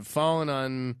is sort of falling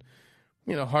on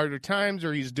harder times,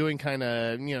 or he's doing kind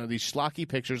of, these schlocky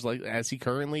pictures like as he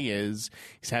currently is.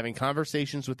 He's having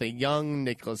conversations with a young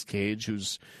Nicolas Cage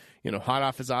who's, hot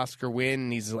off his Oscar win.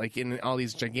 And he's like in all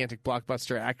these gigantic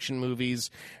blockbuster action movies.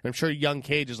 And I'm sure young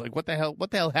Cage is like, what the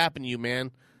hell happened to you,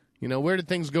 man? Where did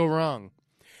things go wrong?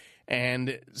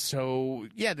 And so,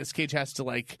 yeah, this Cage has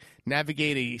to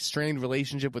navigate a strained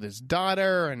relationship with his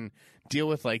daughter and deal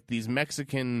with these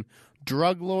Mexican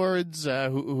drug lords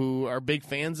who are big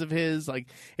fans of his.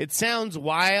 It sounds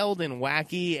wild and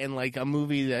wacky and like a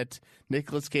movie that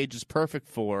Nicolas Cage is perfect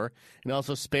for, and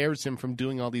also spares him from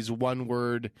doing all these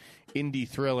one-word indie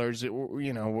thrillers,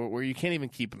 where you can't even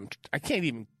keep him. I can't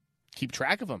even keep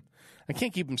track of them. I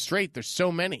can't keep them straight. There's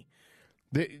so many.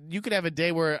 You could have a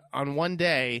day where on one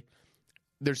day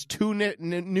there's two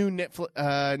new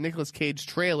Nicolas Cage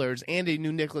trailers and a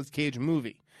new Nicolas Cage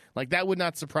movie. That would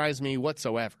not surprise me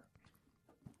whatsoever.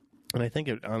 And I think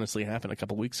it honestly happened a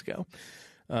couple weeks ago.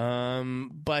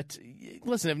 But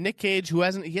listen, if Nick Cage, he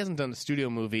hasn't done a studio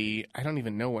movie, I don't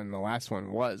even know when the last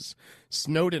one was.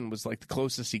 Snowden was the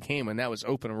closest he came, and that was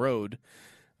Open Road.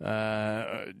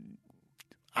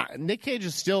 Nick Cage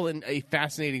is still a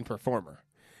fascinating performer.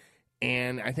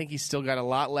 And I think he's still got a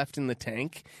lot left in the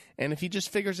tank. And if he just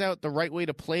figures out the right way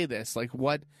to play this,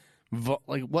 what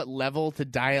level to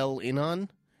dial in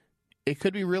on, it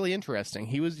could be really interesting.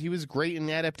 He was great in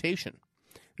Adaptation.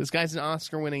 This guy's an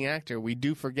Oscar-winning actor. We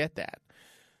do forget that.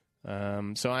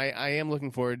 So I am looking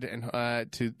forward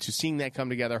to seeing that come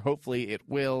together. Hopefully it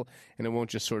will, and it won't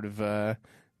just sort of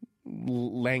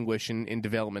languish in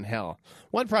development hell.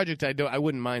 One project I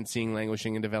wouldn't mind seeing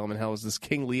languishing in development hell is this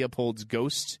King Leopold's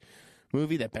Ghost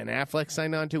movie that Ben Affleck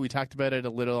signed on to. We talked about it a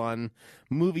little on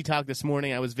Movie Talk this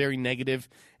morning. I was very negative.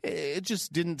 It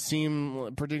just didn't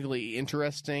seem particularly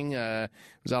interesting. It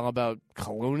was all about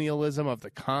colonialism of the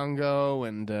Congo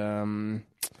and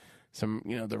some,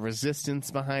 the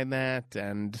resistance behind that,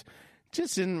 and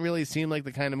just didn't really seem like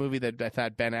the kind of movie that I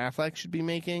thought Ben Affleck should be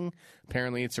making.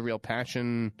 Apparently, it's a real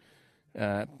passion.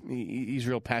 He's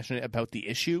real passionate about the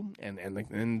issue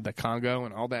and the Congo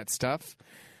and all that stuff.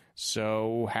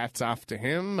 So hats off to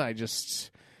him. I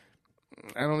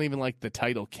don't even like the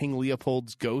title, King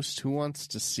Leopold's Ghost. Who wants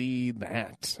to see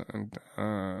that?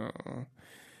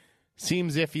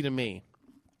 Seems iffy to me.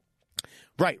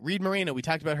 Right, Reed Moreno. We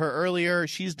talked about her earlier.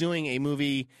 She's doing a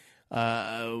movie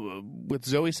with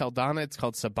Zoe Saldana. It's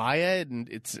called Sabaya, and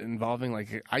it's involving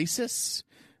like ISIS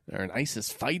or an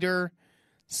ISIS fighter.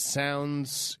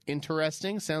 Sounds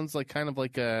interesting. Sounds like kind of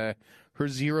like her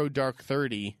Zero Dark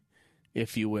 30,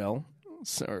 if you will,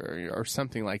 or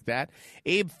something like that.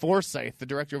 Abe Forsyth, the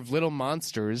director of Little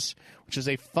Monsters, which is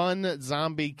a fun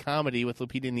zombie comedy with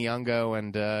Lupita Nyong'o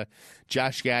and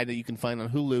Josh Gad that you can find on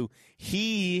Hulu.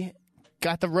 He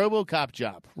got the RoboCop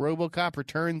job. RoboCop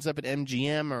returns up at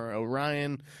MGM or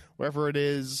Orion, wherever it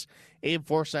is. Abe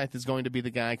Forsyth is going to be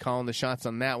the guy calling the shots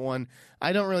on that one.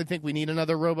 I don't really think we need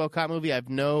another RoboCop movie. I have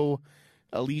no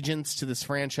allegiance to this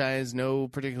franchise, no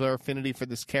particular affinity for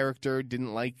this character.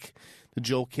 Didn't like the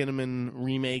Joel Kinnaman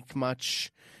remake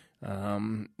much.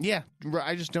 Yeah,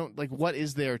 I just don't like. What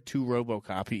is there to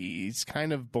RoboCop? He's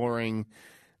kind of boring.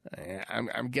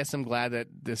 I guess I'm glad that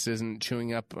this isn't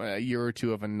chewing up a year or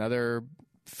two of another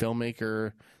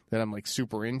filmmaker that I'm like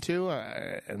super into,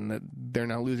 and that they're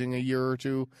not losing a year or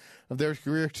two of their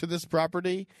career to this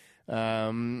property.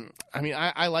 I mean,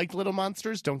 I liked Little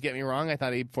Monsters. Don't get me wrong. I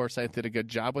thought Abe Forsyth did a good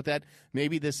job with that.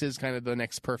 Maybe this is kind of the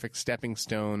next perfect stepping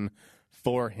stone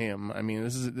for him. I mean,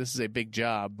 this is a big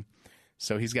job,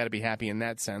 so he's got to be happy in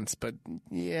that sense. But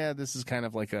yeah, this is kind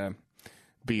of like a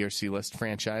B or C list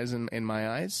franchise in my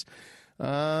eyes.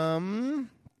 Yorgos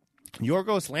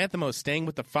Lanthimos staying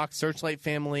with the Fox Searchlight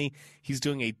family. He's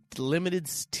doing a limited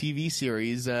TV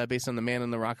series based on The Man in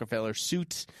the Rockefeller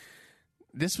Suit.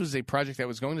 This was a project that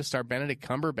was going to star Benedict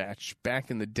Cumberbatch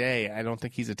back in the day. I don't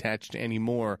think he's attached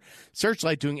anymore.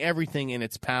 Searchlight doing everything in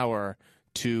its power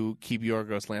to keep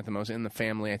Yorgos Lanthimos in the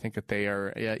family. I think that they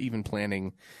are even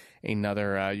planning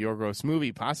another Yorgos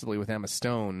movie, possibly with Emma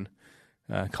Stone,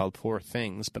 called Poor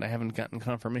Things, but I haven't gotten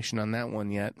confirmation on that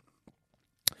one yet.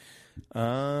 What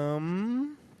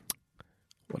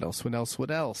else?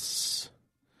 Let's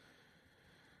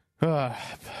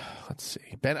see.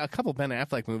 A couple Ben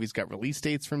Affleck movies got release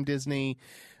dates from Disney,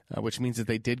 which means that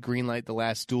they did greenlight The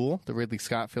Last Duel, the Ridley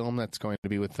Scott film that's going to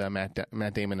be with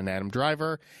Matt Damon and Adam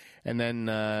Driver. And then,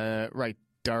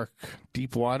 Dark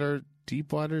Waters,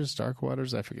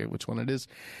 I forget which one it is.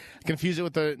 I confuse it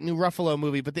with the new Ruffalo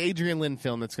movie, but the Adrian Lyne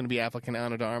film that's going to be Affleck and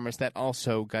Ana de Armas, that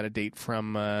also got a date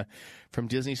from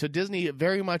Disney. So Disney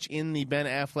very much in the Ben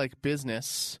Affleck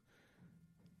business.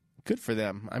 Good for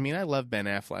them. I mean, I love Ben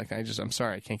Affleck. I'm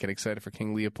sorry I can't get excited for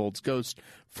King Leopold's Ghost.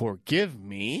 Forgive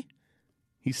me.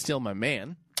 He's still my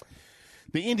man.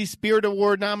 The Indie Spirit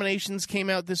Award nominations came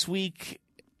out this week.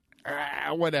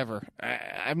 Whatever.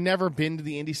 I've never been to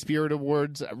the Indie Spirit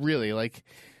Awards. Really, like,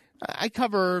 I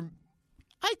cover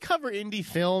indie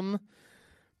film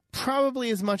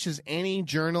probably as much as any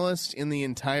journalist in the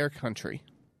entire country.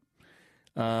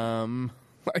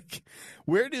 Like,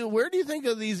 where do you think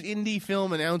of these indie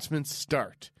film announcements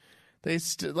start? They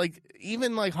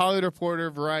even like Hollywood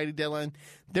Reporter, Variety, Deadline.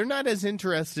 They're not as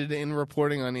interested in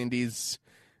reporting on indies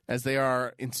as they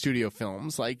are in studio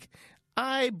films. Like,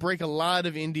 I break a lot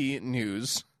of indie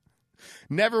news.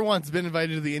 Never once been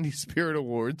invited to the Indie Spirit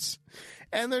Awards.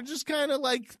 And they're just kind of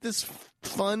like this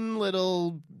fun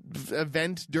little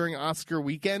event during Oscar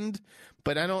weekend.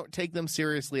 But I don't take them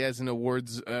seriously as an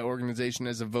awards organization,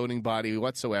 as a voting body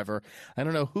whatsoever. I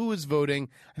don't know who is voting.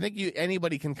 I think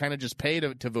anybody can kind of just pay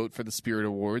to vote for the Spirit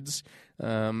Awards.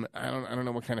 I don't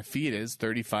know what kind of fee it is,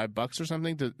 $35 or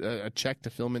something, to a check to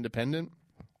Film Independent.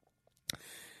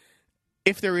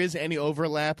 If there is any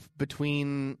overlap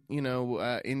between, the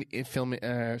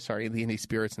Indie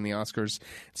Spirits and the Oscars,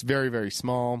 it's very, very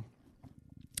small.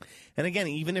 And again,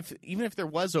 even if there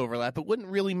was overlap, it wouldn't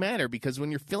really matter, because when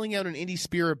you're filling out an Indie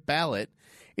Spirit ballot,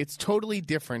 it's totally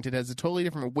different. It has a totally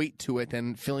different weight to it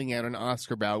than filling out an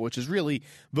Oscar ballot, which is really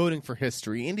voting for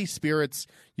history. Indie Spirits,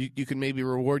 you can maybe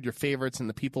reward your favorites and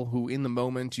the people who in the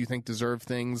moment you think deserve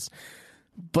things.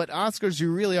 But Oscars, you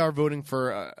really are voting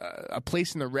for a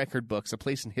place in the record books, a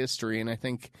place in history, and I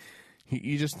think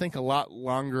you just think a lot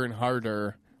longer and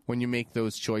harder when you make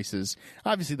those choices.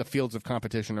 Obviously, the fields of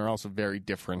competition are also very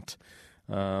different,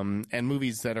 and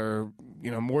movies that are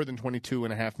more than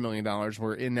 $22.5 million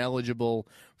were ineligible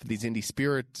for these Indie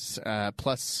Spirits.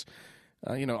 Plus,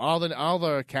 all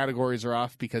the categories are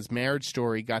off because Marriage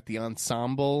Story got the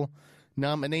ensemble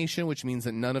nomination, which means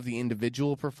that none of the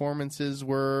individual performances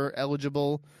were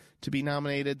eligible to be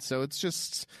nominated. So it's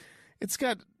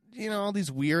got all these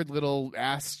weird little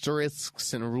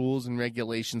asterisks and rules and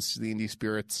regulations to the Indie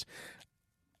Spirits.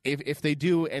 If they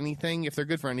do anything, if they're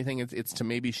good for anything, it's to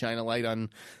maybe shine a light on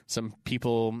some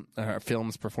people,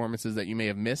 films, performances that you may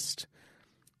have missed.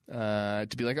 To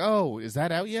be like, oh, is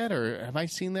that out yet? Or have I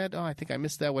seen that? Oh, I think I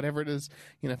missed that, whatever it is.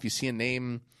 If you see a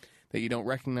name that you don't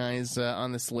recognize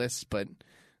on this list. But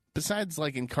besides,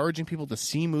 like, encouraging people to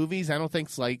see movies, I don't think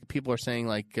it's like people are saying,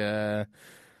 like, oh,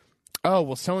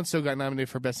 well, so-and-so got nominated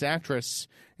for Best Actress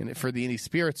for the Indie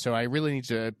Spirit, so I really need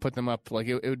to put them up. Like,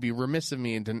 it would be remiss of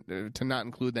me to not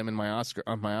include them in my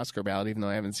Oscar ballot, even though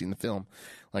I haven't seen the film.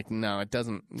 Like, no, it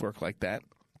doesn't work like that.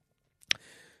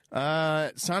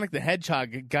 Sonic the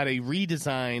Hedgehog got a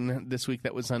redesign this week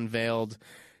that was unveiled.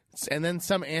 And then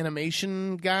some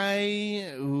animation guy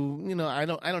who, I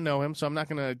don't know him, so I'm not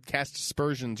going to cast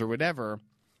aspersions or whatever.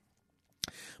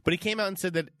 But he came out and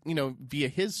said that, via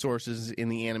his sources in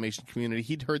the animation community,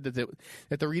 he'd heard that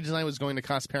the redesign was going to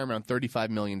cost Paramount $35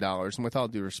 million. And with all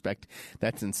due respect,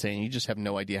 that's insane. You just have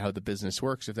no idea how the business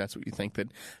works if that's what you think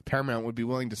that Paramount would be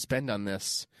willing to spend on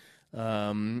this.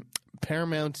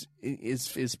 Paramount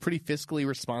is pretty fiscally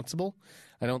responsible.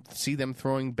 I don't see them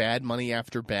throwing bad money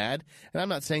after bad. And I'm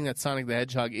not saying that Sonic the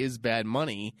Hedgehog is bad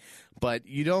money, but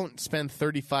you don't spend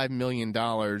 $35 million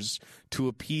to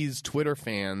appease Twitter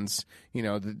fans.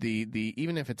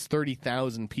 Even if it's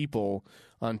 30,000 people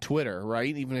on Twitter,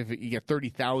 right? Even if you get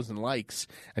 30,000 likes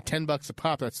at $10 a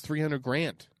pop, that's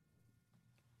 $300,000.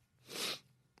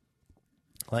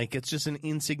 Like, it's just an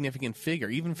insignificant figure.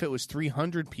 Even if it was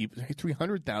 300,000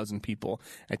 people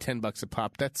at $10 a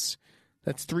pop, that's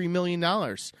 $3 million.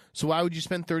 So why would you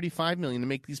spend $35 million to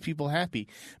make these people happy?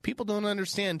 People don't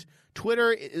understand.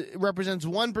 Twitter represents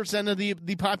 1% of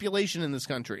the population in this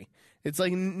country. It's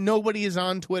like nobody is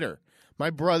on Twitter. My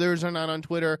brothers are not on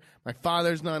Twitter. My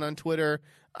father's not on Twitter.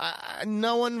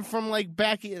 No one from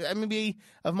back, maybe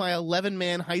of my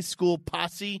 11-man high school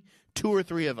posse, 2 or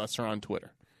 3 of us are on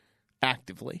Twitter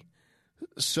actively.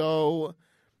 So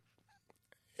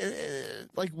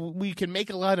we can make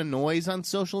a lot of noise on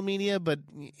social media, but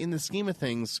in the scheme of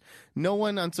things, no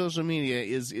one on social media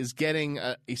is getting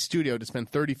a studio to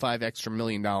spend $35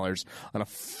 million on a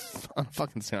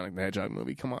fucking Sonic the Hedgehog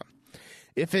movie. Come on.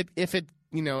 If it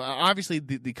obviously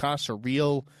the costs are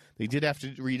real. They did have to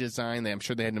redesign. I'm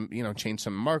sure they had to, change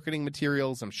some marketing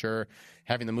materials. I'm sure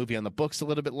having the movie on the books a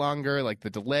little bit longer, like the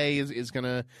delay is going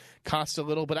to cost a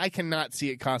little. But I cannot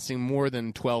see it costing more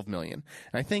than $12 million.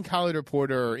 And I think Hollywood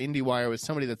Reporter or IndieWire was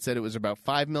somebody that said it was about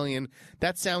 $5 million.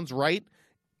 That sounds right,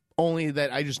 only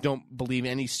that I just don't believe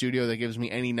any studio that gives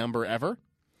me any number ever.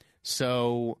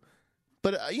 So,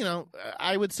 but,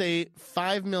 I would say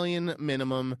 $5 million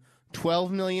minimum,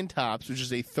 $12 million tops, which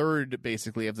is a third,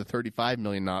 basically, of the $35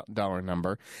 million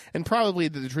number. And probably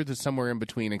the truth is somewhere in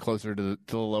between and closer to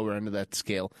the lower end of that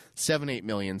scale. $7-8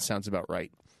 million sounds about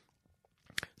right.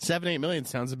 $7-8 million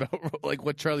sounds about like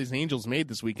what Charlie's Angels made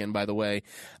this weekend, by the way.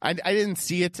 I didn't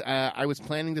see it. I was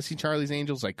planning to see Charlie's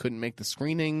Angels. I couldn't make the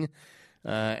screening.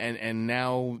 And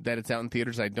now that it's out in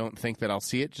theaters, I don't think that I'll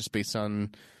see it, just based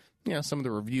on some of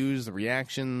the reviews, the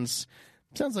reactions.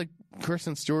 Sounds like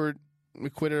Kristen Stewart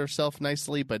acquitted herself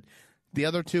nicely, but the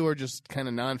other two are just kind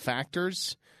of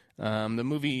non-factors. The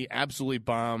movie absolutely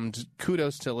bombed.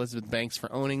 Kudos to Elizabeth Banks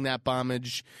for owning that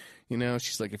bombage.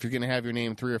 She's like, if you're going to have your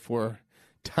name 3 or 4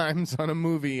 times on a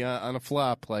movie on a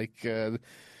flop, I don't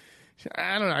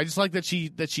know. I just like that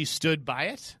she stood by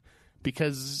it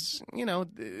because,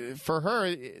 for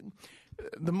her,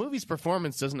 the movie's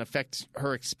performance doesn't affect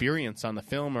her experience on the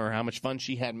film or how much fun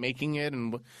she had making it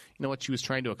and what she was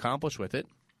trying to accomplish with it.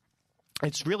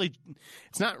 It's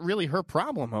not really her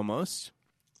problem almost.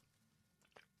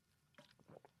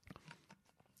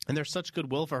 And there's such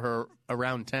goodwill for her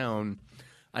around town.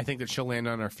 I think that she'll land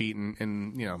on her feet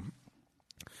and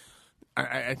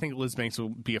I think Liz Banks will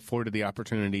be afforded the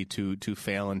opportunity to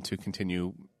fail and to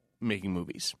continue making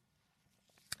movies.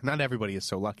 Not everybody is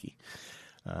so lucky.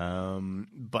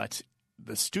 But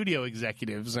the studio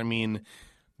executives,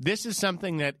 this is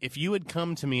something that if you had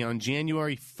come to me on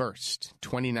January 1st,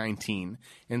 2019,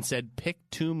 and said, pick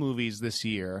 2 movies this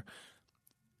year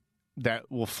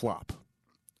that will flop.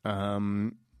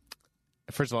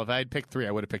 First of all, if I had picked 3,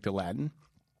 I would have picked Aladdin,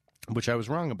 which I was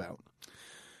wrong about.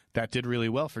 That did really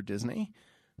well for Disney.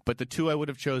 But the 2 I would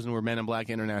have chosen were Men in Black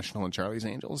International and Charlie's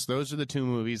Angels. Those are the 2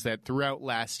 movies that throughout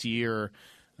last year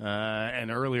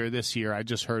and earlier this year I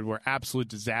just heard were absolute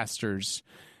disasters.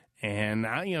 And,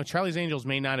 Charlie's Angels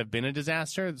may not have been a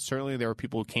disaster. Certainly there were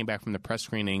people who came back from the press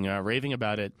screening raving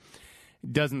about it.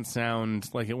 It doesn't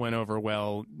sound like it went over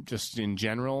well just in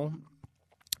general.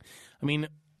 You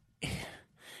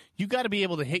got to be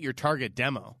able to hit your target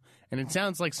demo. And it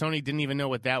sounds like Sony didn't even know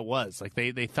what that was. Like,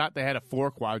 they thought they had a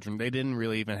 4-quadrant. They didn't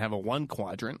really even have a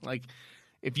 1-quadrant. Like,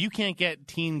 if you can't get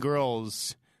teen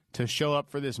girls to show up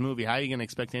for this movie, how are you going to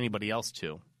expect anybody else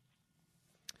to?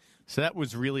 So that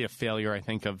was really a failure, I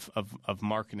think, of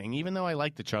marketing. Even though I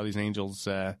like the Charlie's Angels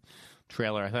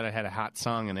trailer. I thought it had a hot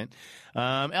song in it.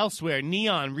 Elsewhere,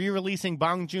 Neon re-releasing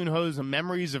Bong Joon-ho's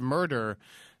Memories of Murder.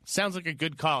 Sounds like a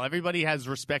good call. Everybody has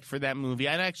respect for that movie.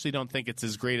 I actually don't think it's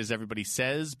as great as everybody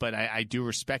says, but I do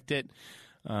respect it.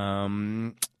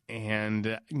 And,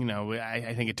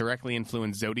 I think it directly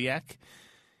influenced Zodiac.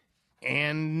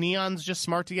 And Neon's just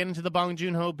smart to get into the Bong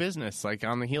Joon-ho business, like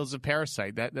on the heels of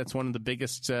Parasite. That's one of the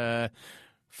biggest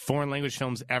foreign language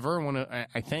films ever,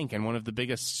 I think, and one of the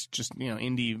biggest just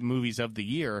indie movies of the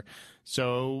year.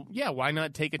 So, yeah, why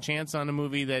not take a chance on a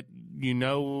movie that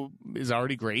is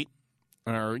already great,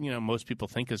 or most people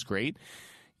think is great?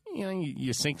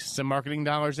 You sink some marketing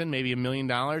dollars in, maybe $1 million,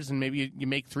 and maybe you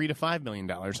make $3 to $5 million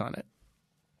on it.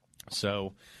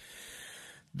 So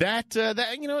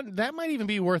that might even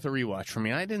be worth a rewatch for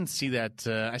me. I didn't see that.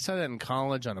 I saw that in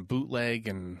college on a bootleg,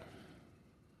 and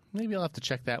maybe I'll have to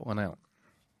check that one out.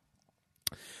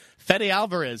 Fede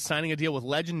Alvarez signing a deal with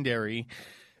Legendary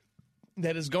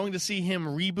that is going to see him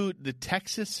reboot the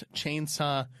Texas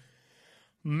Chainsaw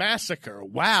Massacre.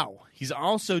 Wow. He's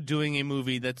also doing a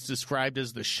movie that's described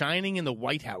as The Shining in the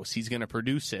White House. He's going to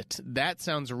produce it. That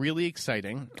sounds really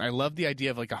exciting. I love the idea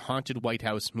of like a haunted White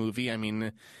House movie. I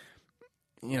mean,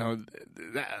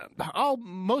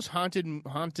 most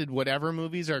haunted whatever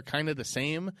movies are kind of the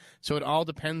same. So it all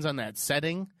depends on that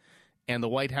setting. And the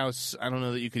White House, I don't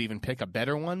know that you could even pick a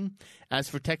better one. As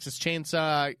for Texas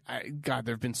Chainsaw, God,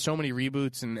 there have been so many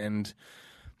reboots and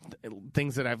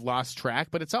things that I've lost track,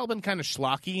 but it's all been kind of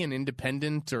schlocky and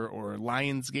independent or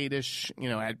Lionsgate-ish,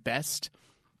 at best.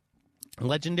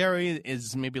 Legendary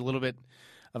is maybe a little bit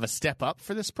of a step up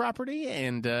for this property,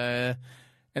 and there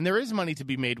is money to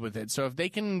be made with it. So if they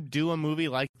can do a movie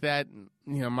like that,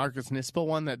 Marcus Nispel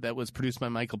one that was produced by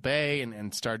Michael Bay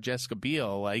and starred Jessica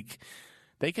Biel, like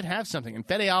they could have something. And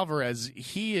Fede Alvarez,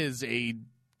 he's a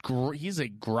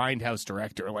grindhouse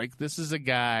director. Like this is a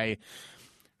guy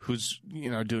who's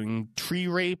doing tree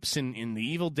rapes in the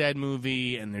Evil Dead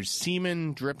movie, and there's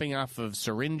semen dripping off of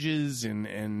syringes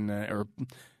or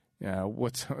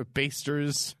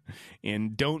basters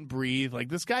in Don't Breathe. Like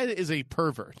this guy is a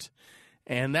pervert,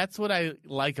 and that's what I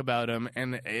like about him.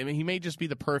 And I mean, he may just be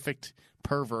the perfect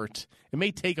pervert. It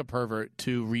may take a pervert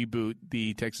to reboot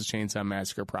the Texas Chainsaw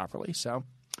Massacre properly. So,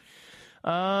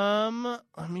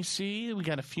 let me see. We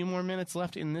got a few more minutes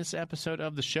left in this episode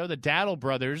of the show. The Daddle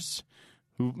Brothers,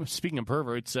 who, speaking of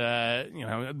perverts,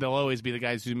 they'll always be the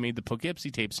guys who made the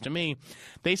Poughkeepsie tapes to me.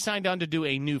 They signed on to do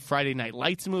a new Friday Night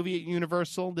Lights movie at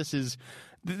Universal.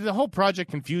 The whole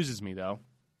project confuses me, though.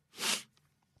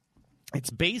 It's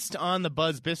based on the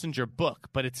Buzz Bissinger book,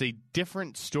 but it's a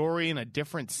different story and a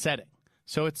different setting.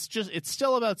 So it's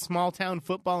still about small town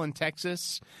football in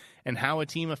Texas and how a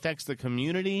team affects the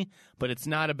community, but it's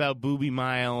not about Booby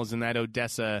Miles and that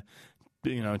Odessa,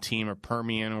 team or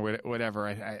Permian or whatever.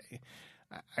 I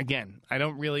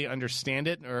don't really understand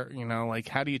it, or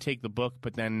how do you take the book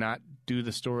but then not do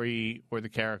the story or the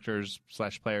characters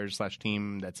 / players /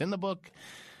 team that's in the book?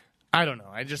 I don't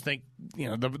know. I just think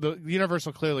the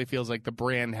Universal clearly feels like the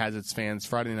brand has its fans.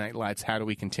 Friday Night Lights. How do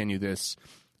we continue this?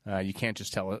 You can't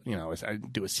just tell it.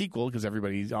 Do a sequel because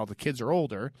all the kids are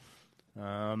older.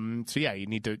 So yeah, you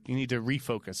need to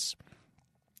refocus.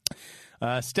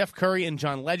 Steph Curry and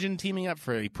John Legend teaming up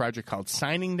for a project called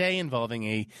Signing Day, involving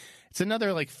it's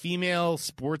another like female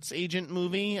sports agent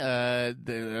movie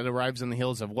that arrives on the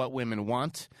heels of What Women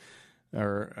Want,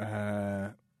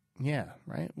 or yeah,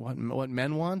 right. What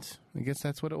Men Want. I guess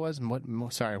that's what it was. And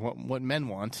what Men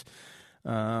Want.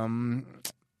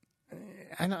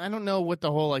 I don't know what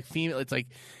the whole like female. It's like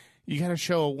you got to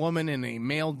show a woman in a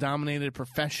male-dominated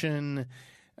profession.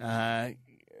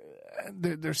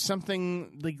 There's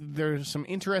something like there's some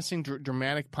interesting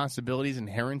dramatic possibilities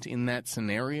inherent in that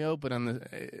scenario, but on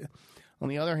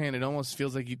the other hand, it almost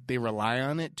feels like they rely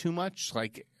on it too much.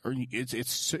 Like, or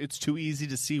it's too easy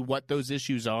to see what those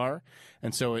issues are,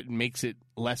 and so it makes it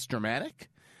less dramatic.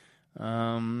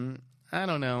 I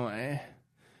don't know.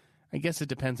 I guess it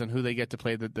depends on who they get to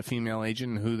play the female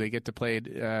agent and who they get to play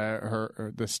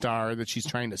the star that she's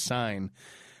trying to sign.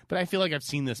 But I feel like I've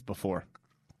seen this before.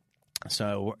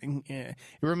 So it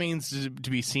remains to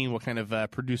be seen what kind of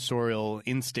producerial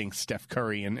instincts Steph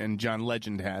Curry and John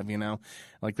Legend have,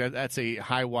 Like that's a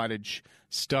high wattage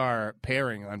star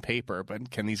pairing on paper, but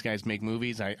can these guys make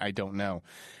movies? I don't know.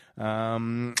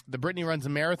 The Brittany Runs a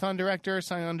Marathon director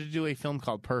signed on to do a film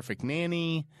called Perfect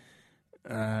Nanny.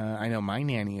 I know my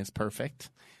nanny is perfect.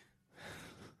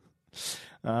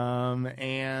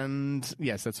 And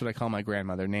yes, that's what I call my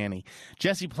grandmother, Nanny.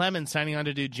 Jesse Plemons signing on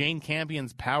to do Jane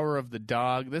Campion's Power of the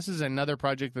Dog. This is another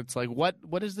project that's like, what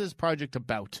is this project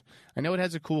about? I know it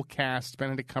has a cool cast,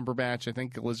 Benedict Cumberbatch, I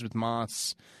think Elizabeth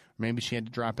Moss, Maybe she had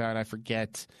to drop out. I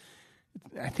forget.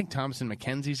 I think Thomasin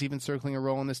McKenzie's even circling a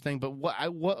role in this thing. But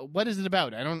what is it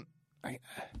about?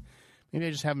 Maybe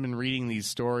I just haven't been reading these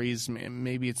stories.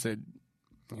 Maybe it's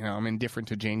I'm indifferent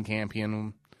to Jane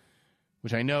Campion,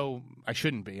 which I know I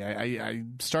shouldn't be. I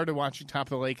started watching Top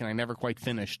of the Lake and I never quite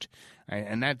finished,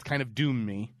 and that kind of doomed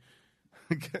me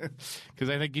because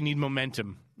I think you need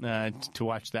momentum to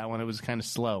watch that one. It was kind of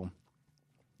slow.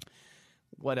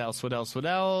 What else?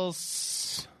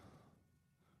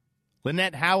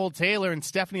 Lynette Howell-Taylor and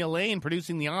Stephanie Elaine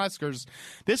producing the Oscars.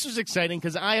 This was exciting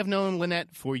because I have known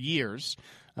Lynette for years.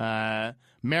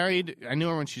 Married, I knew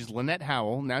her when she's Lynette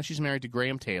Howell. Now she's married to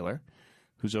Graham Taylor,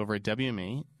 who's over at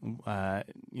WME.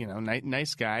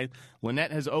 Nice guy.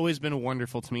 Lynette has always been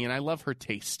wonderful to me, and I love her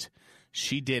taste.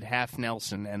 She did Half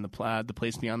Nelson and The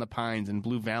Place Beyond the Pines and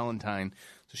Blue Valentine.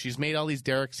 So she's made all these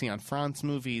Derek Cianfrance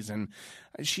movies, and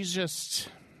she's just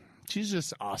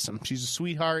awesome. She's a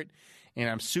sweetheart, and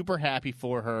I'm super happy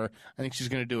for her. I think she's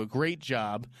going to do a great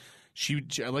job. She,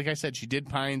 like I said, she did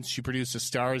Pines. She produced A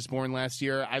Star Is Born last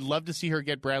year. I'd love to see her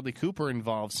get Bradley Cooper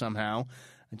involved somehow,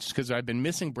 just because I've been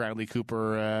missing Bradley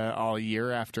Cooper all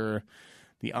year after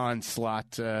the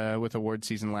onslaught with award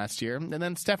season last year. And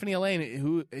then Stephanie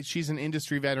Elaine, she's an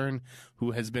industry veteran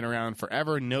who has been around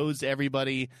forever, knows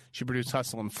everybody. She produced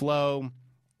Hustle and Flow.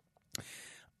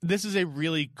 This is a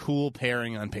really cool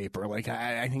pairing on paper. Like,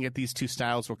 I think that these two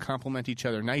styles will complement each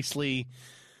other nicely.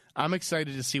 I'm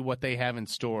excited to see what they have in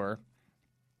store,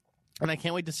 and I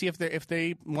can't wait to see if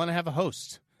they want to have a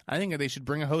host. I think that they should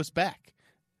bring a host back.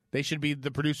 They should be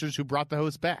the producers who brought the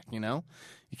host back. You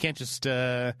can't just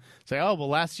say, "Oh, well,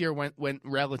 last year went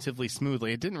relatively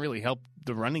smoothly." It didn't really help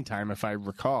the running time, if I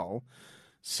recall.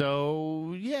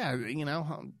 So yeah,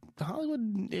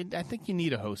 Hollywood. I think you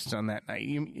need a host on that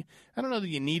night. I don't know that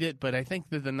you need it, but I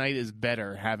think that the night is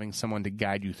better having someone to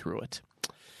guide you through it.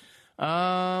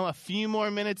 A few more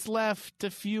minutes left.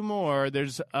 A few more.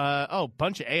 There's a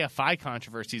bunch of AFI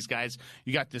controversies, guys.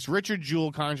 You got this Richard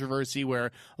Jewell controversy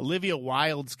where Olivia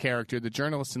Wilde's character, the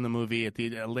journalist in the movie at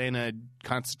the Atlanta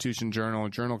Constitution Journal,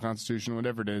 Journal-Constitution,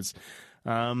 whatever it is,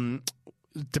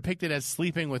 depicted as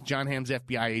sleeping with John Hamm's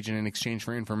FBI agent in exchange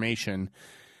for information.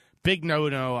 Big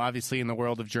no-no, obviously, in the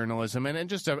world of journalism, and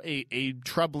just a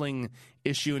troubling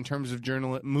issue in terms of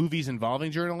movies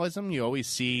involving journalism. You always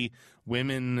see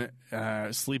women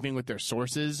sleeping with their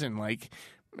sources, and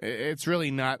it's really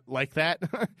not like that.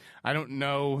 I don't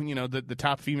know, the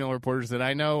top female reporters that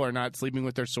I know are not sleeping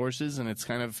with their sources, and it's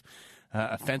kind of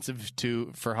offensive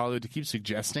for Hollywood to keep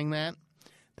suggesting that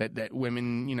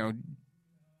women,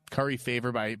 curry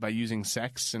favor by using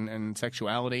sex and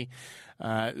sexuality.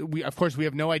 We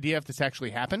have no idea if this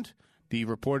actually happened. The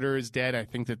reporter is dead. I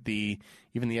think that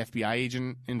even the FBI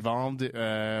agent involved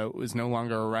is no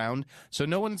longer around. So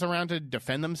no one's around to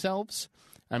defend themselves.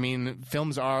 I mean,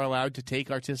 films are allowed to take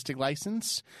artistic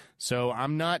license, so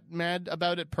I'm not mad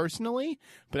about it personally.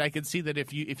 But I could see that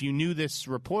if you knew this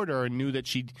reporter or knew that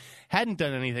she hadn't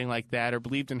done anything like that or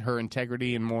believed in her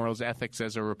integrity and morals, ethics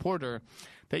as a reporter,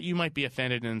 that you might be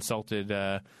offended and insulted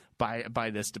by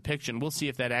this depiction. We'll see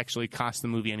if that actually cost the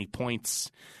movie any points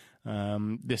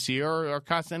this year or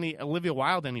cost Olivia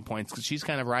Wilde any points, because she's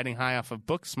kind of riding high off of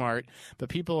Booksmart. But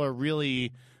people are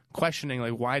really questioning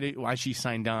why she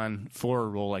signed on for a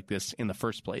role like this in the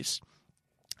first place.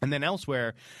 And then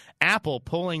elsewhere, Apple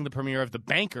pulling the premiere of The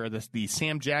Banker, the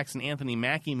Sam Jackson, Anthony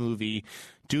Mackie movie,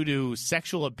 due to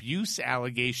sexual abuse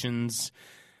allegations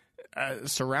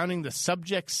surrounding the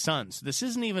subject's son. So this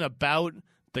isn't even about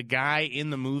the guy in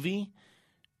the movie.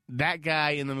 That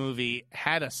guy in the movie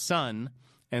had a son,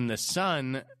 and the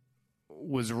son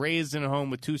was raised in a home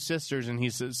with two sisters, and he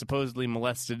supposedly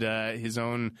molested his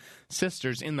own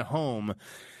sisters in the home.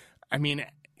 I mean,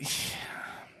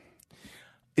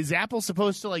 is Apple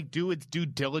supposed to do its due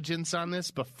diligence on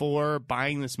this before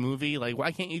buying this movie?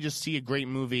 Why can't you just see a great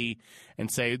movie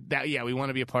and say that, yeah, we want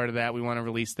to be a part of that, we want to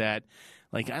release that?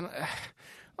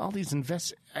 All these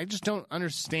I just don't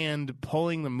understand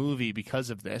pulling the movie because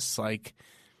of this.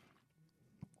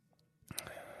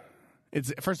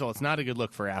 First of all, it's not a good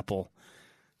look for Apple.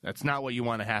 That's not what you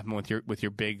want to happen with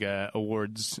your big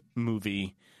awards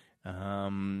movie.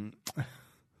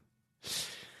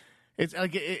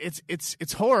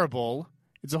 It's horrible.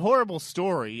 It's a horrible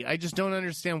story. I just don't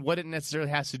understand what it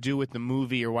necessarily has to do with the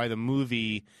movie or why the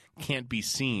movie can't be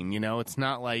seen. It's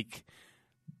not like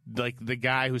the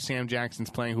guy who Sam Jackson's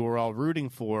playing, who we're all rooting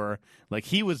for,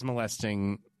 he was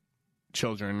molesting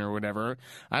children or whatever.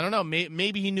 I don't know.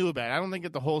 Maybe he knew about it. I don't think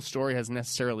that the whole story has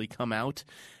necessarily come out.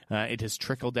 It has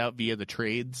trickled out via the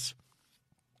trades.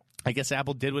 I guess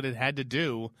Apple did what it had to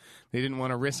do. They didn't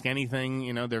want to risk anything.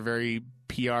 You know, they're a very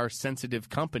PR-sensitive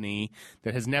company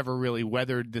that has never really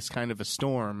weathered this kind of a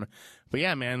storm. But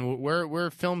yeah, man, we're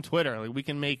film Twitter. Like, we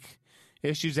can make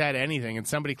issues out of anything, and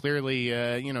somebody clearly,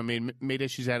 made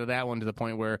issues out of that one to the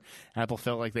point where Apple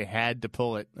felt like they had to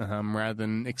pull it rather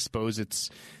than expose its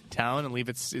talent and leave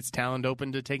its talent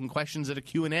open to taking questions at a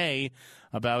Q&A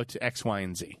about X, Y,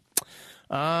 and Z.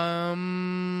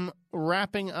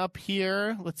 Wrapping up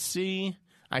here, let's see.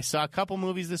 I saw a couple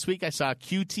movies this week. I saw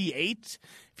QT8.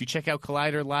 If you check out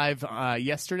Collider Live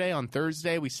yesterday on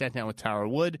Thursday, we sat down with Tara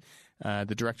Wood,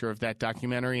 the director of that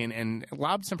documentary, and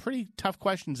lobbed some pretty tough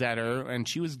questions at her, and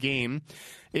she was game.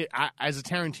 As a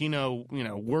Tarantino,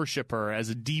 worshiper, as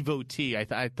a devotee, I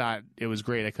thought it was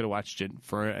great. I could have watched it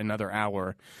for another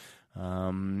hour.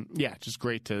 Just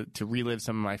great to relive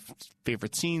some of my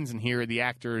favorite scenes and hear the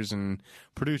actors and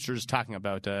producers talking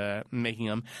about making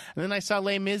them. And then I saw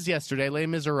Les Mis yesterday, Les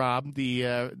Miserables,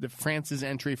 the France's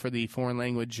entry for the foreign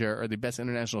language or the Best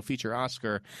International Feature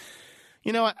Oscar.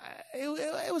 It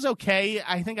was okay.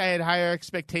 I think I had higher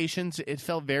expectations. It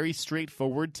felt very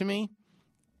straightforward to me.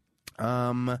 It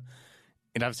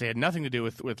obviously had nothing to do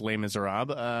with Les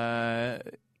Miserables.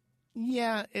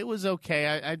 Yeah, it was okay.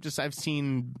 I've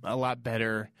seen a lot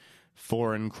better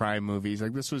foreign crime movies.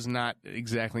 Like, this was not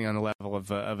exactly on the level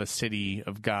of a City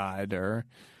of God or,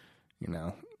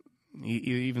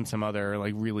 even some other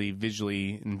like really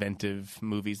visually inventive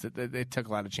movies that they took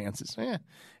a lot of chances. Yeah,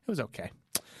 it was okay.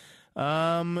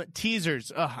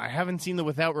 Teasers. I haven't seen the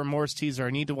Without Remorse teaser.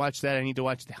 I need to watch that. I need to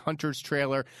watch the Hunters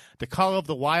trailer. The Call of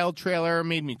the Wild trailer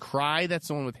made me cry. That's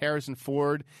the one with Harrison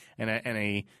Ford and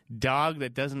a dog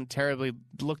that doesn't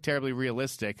look terribly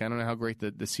realistic. I don't know how great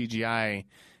the CGI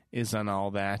is on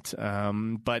all that.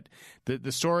 But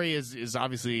the story is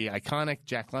obviously iconic.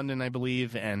 Jack London, I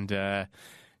believe, and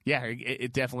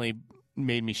it definitely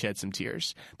made me shed some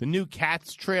tears. The new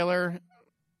Cats trailer.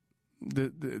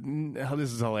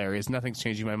 This is hilarious. Nothing's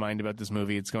changing my mind about this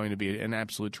movie. It's going to be an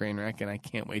absolute train wreck, and I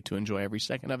can't wait to enjoy every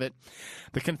second of it.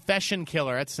 The Confession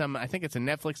Killer. I think it's a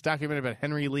Netflix documentary about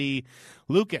Henry Lee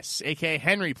Lucas, a.k.a.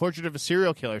 Henry, Portrait of a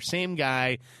Serial Killer. Same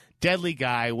guy, deadly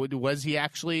guy. Was he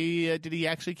actually? Did he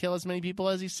actually kill as many people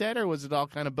as he said, or was it all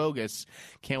kind of bogus?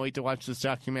 Can't wait to watch this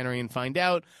documentary and find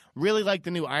out. Really like the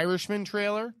new Irishman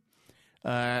trailer.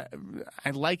 I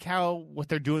like what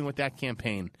they're doing with that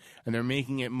campaign, and they're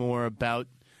making it more about,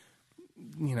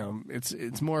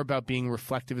 it's more about being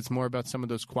reflective. It's more about some of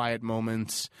those quiet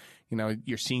moments.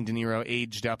 You're seeing De Niro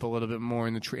aged up a little bit more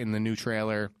in the new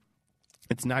trailer.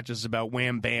 It's not just about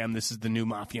wham bam. This is the new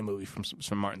mafia movie from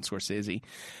Martin Scorsese.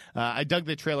 I dug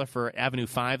the trailer for Avenue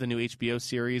 5, the new HBO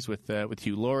series with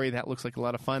Hugh Laurie. That looks like a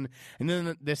lot of fun. And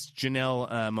then this Janelle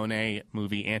Monáe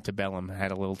movie, Antebellum, had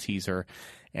a little teaser.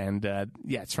 And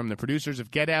it's from the producers of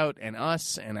Get Out and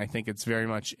Us, and I think it's very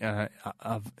much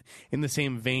in the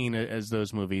same vein as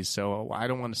those movies. So I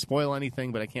don't want to spoil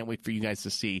anything, but I can't wait for you guys to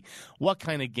see what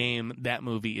kind of game that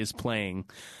movie is playing.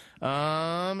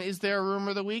 Is there a rumor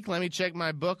of the week? Let me check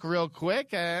my book real quick.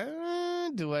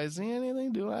 Do I see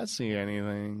anything? Do I see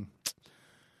anything?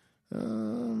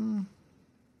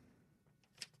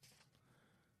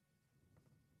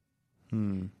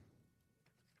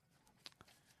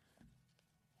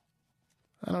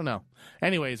 I don't know.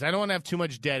 Anyways, I don't want to have too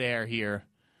much dead air here.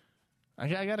 I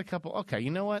got a couple. Okay, you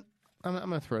know what? I'm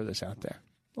going to throw this out there.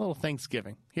 A little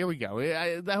Thanksgiving. Here we go.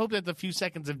 I hope that the few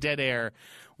seconds of dead air,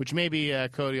 which maybe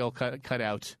Cody will cut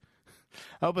out,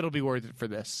 I hope it'll be worth it for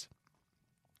this.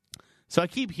 So I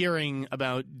keep hearing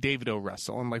about David O.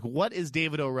 Russell. I'm like, what is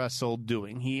David O. Russell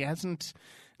doing? He hasn't.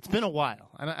 It's been a while.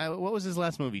 What was his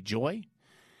last movie? Joy?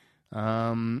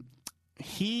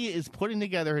 He is putting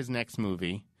together his next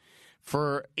movie.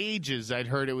 For ages, I'd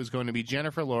heard it was going to be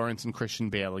Jennifer Lawrence and Christian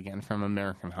Bale again from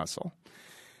American Hustle.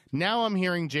 Now I'm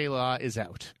hearing J-Law is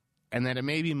out, and that it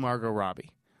may be Margot Robbie.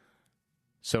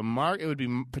 So it would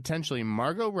be potentially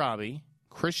Margot Robbie,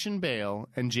 Christian Bale,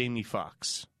 and Jamie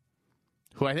Foxx.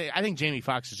 Who I think Jamie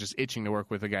Foxx is just itching to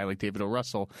work with a guy like David O.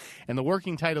 Russell. And the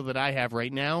working title that I have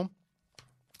right now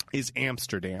is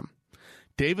Amsterdam.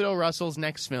 David O. Russell's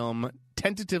next film,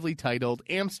 tentatively titled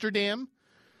Amsterdam,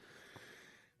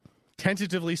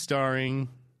 tentatively starring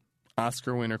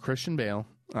Oscar winner Christian Bale,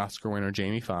 Oscar winner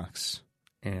Jamie Foxx,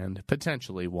 and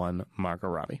potentially one Margot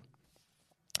Robbie.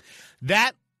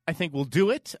 That, I think, will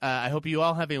do it. I hope you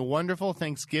all have a wonderful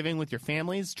Thanksgiving with your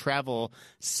families. Travel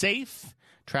safe,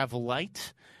 travel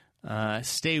light,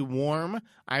 stay warm.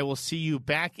 I will see you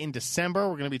back in December.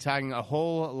 We're going to be talking a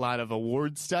whole lot of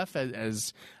award stuff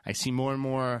as I see more and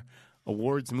more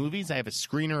Awards movies. I have a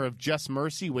screener of Just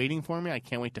Mercy waiting for me. I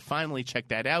can't wait to finally check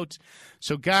that out.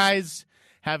 So, guys,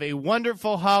 have a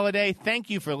wonderful holiday. Thank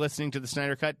you for listening to The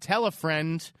Sneider Cut. Tell a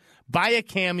friend. Buy a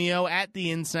Cameo at The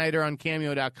Insnider on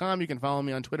Cameo.com. You can follow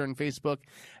me on Twitter and Facebook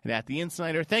at The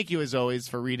Insnider. Thank you, as always,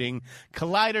 for reading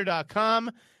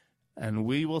Collider.com. And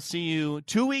we will see you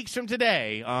 2 weeks from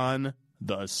today on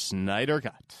The Sneider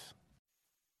Cut.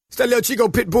 It's that little Chico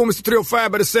Pitbull, Mr.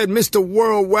 305, but it said Mr.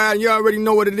 Worldwide. You already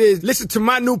know what it is. Listen to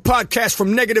my new podcast,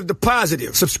 From Negative to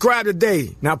Positive. Subscribe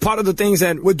today. Now, part of the things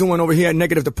that we're doing over here at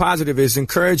Negative to Positive is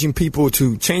encouraging people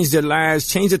to change their lives,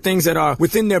 change the things that are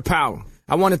within their power.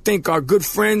 I want to thank our good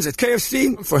friends at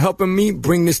KFC for helping me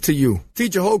bring this to you.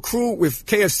 Feed your whole crew with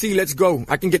KFC. Let's go.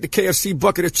 I can get the KFC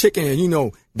bucket of chicken, and you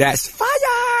know, that's fire.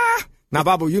 Now,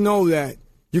 Babu, you know that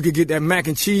you could get that mac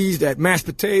and cheese, that mashed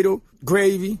potato,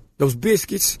 gravy, those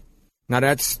biscuits. Now,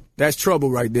 that's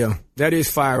trouble right there. That is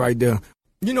fire right there.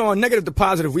 You know, on Negative to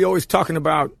Positive, we always talking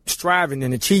about striving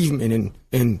and achievement,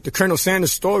 and the Colonel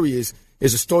Sanders story is a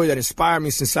story that inspired me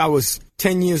since I was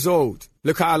 10 years old.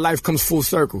 Look how life comes full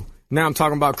circle. Now I'm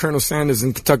talking about Colonel Sanders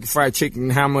and Kentucky Fried Chicken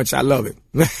and how much I love it.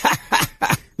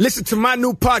 Listen to my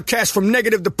new podcast, From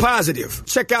Negative to Positive.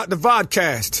 Check out the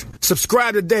vodcast.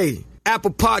 Subscribe today.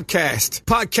 Apple Podcast,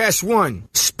 Podcast One,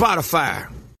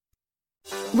 Spotify.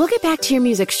 We'll get back to your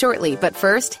music shortly, but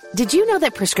first, did you know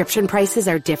that prescription prices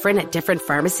are different at different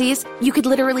pharmacies? You could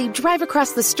literally drive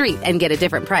across the street and get a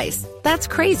different price. That's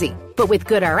crazy. But with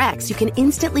GoodRx, you can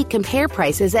instantly compare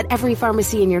prices at every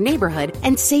pharmacy in your neighborhood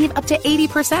and save up to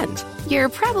 80%. You're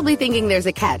probably thinking there's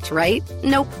a catch, right?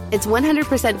 Nope. It's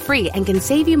 100% free and can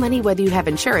save you money whether you have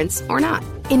insurance or not.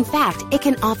 In fact, it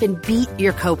can often beat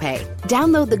your copay.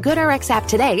 Download the GoodRx app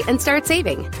today and start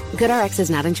saving. GoodRx is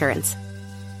not insurance.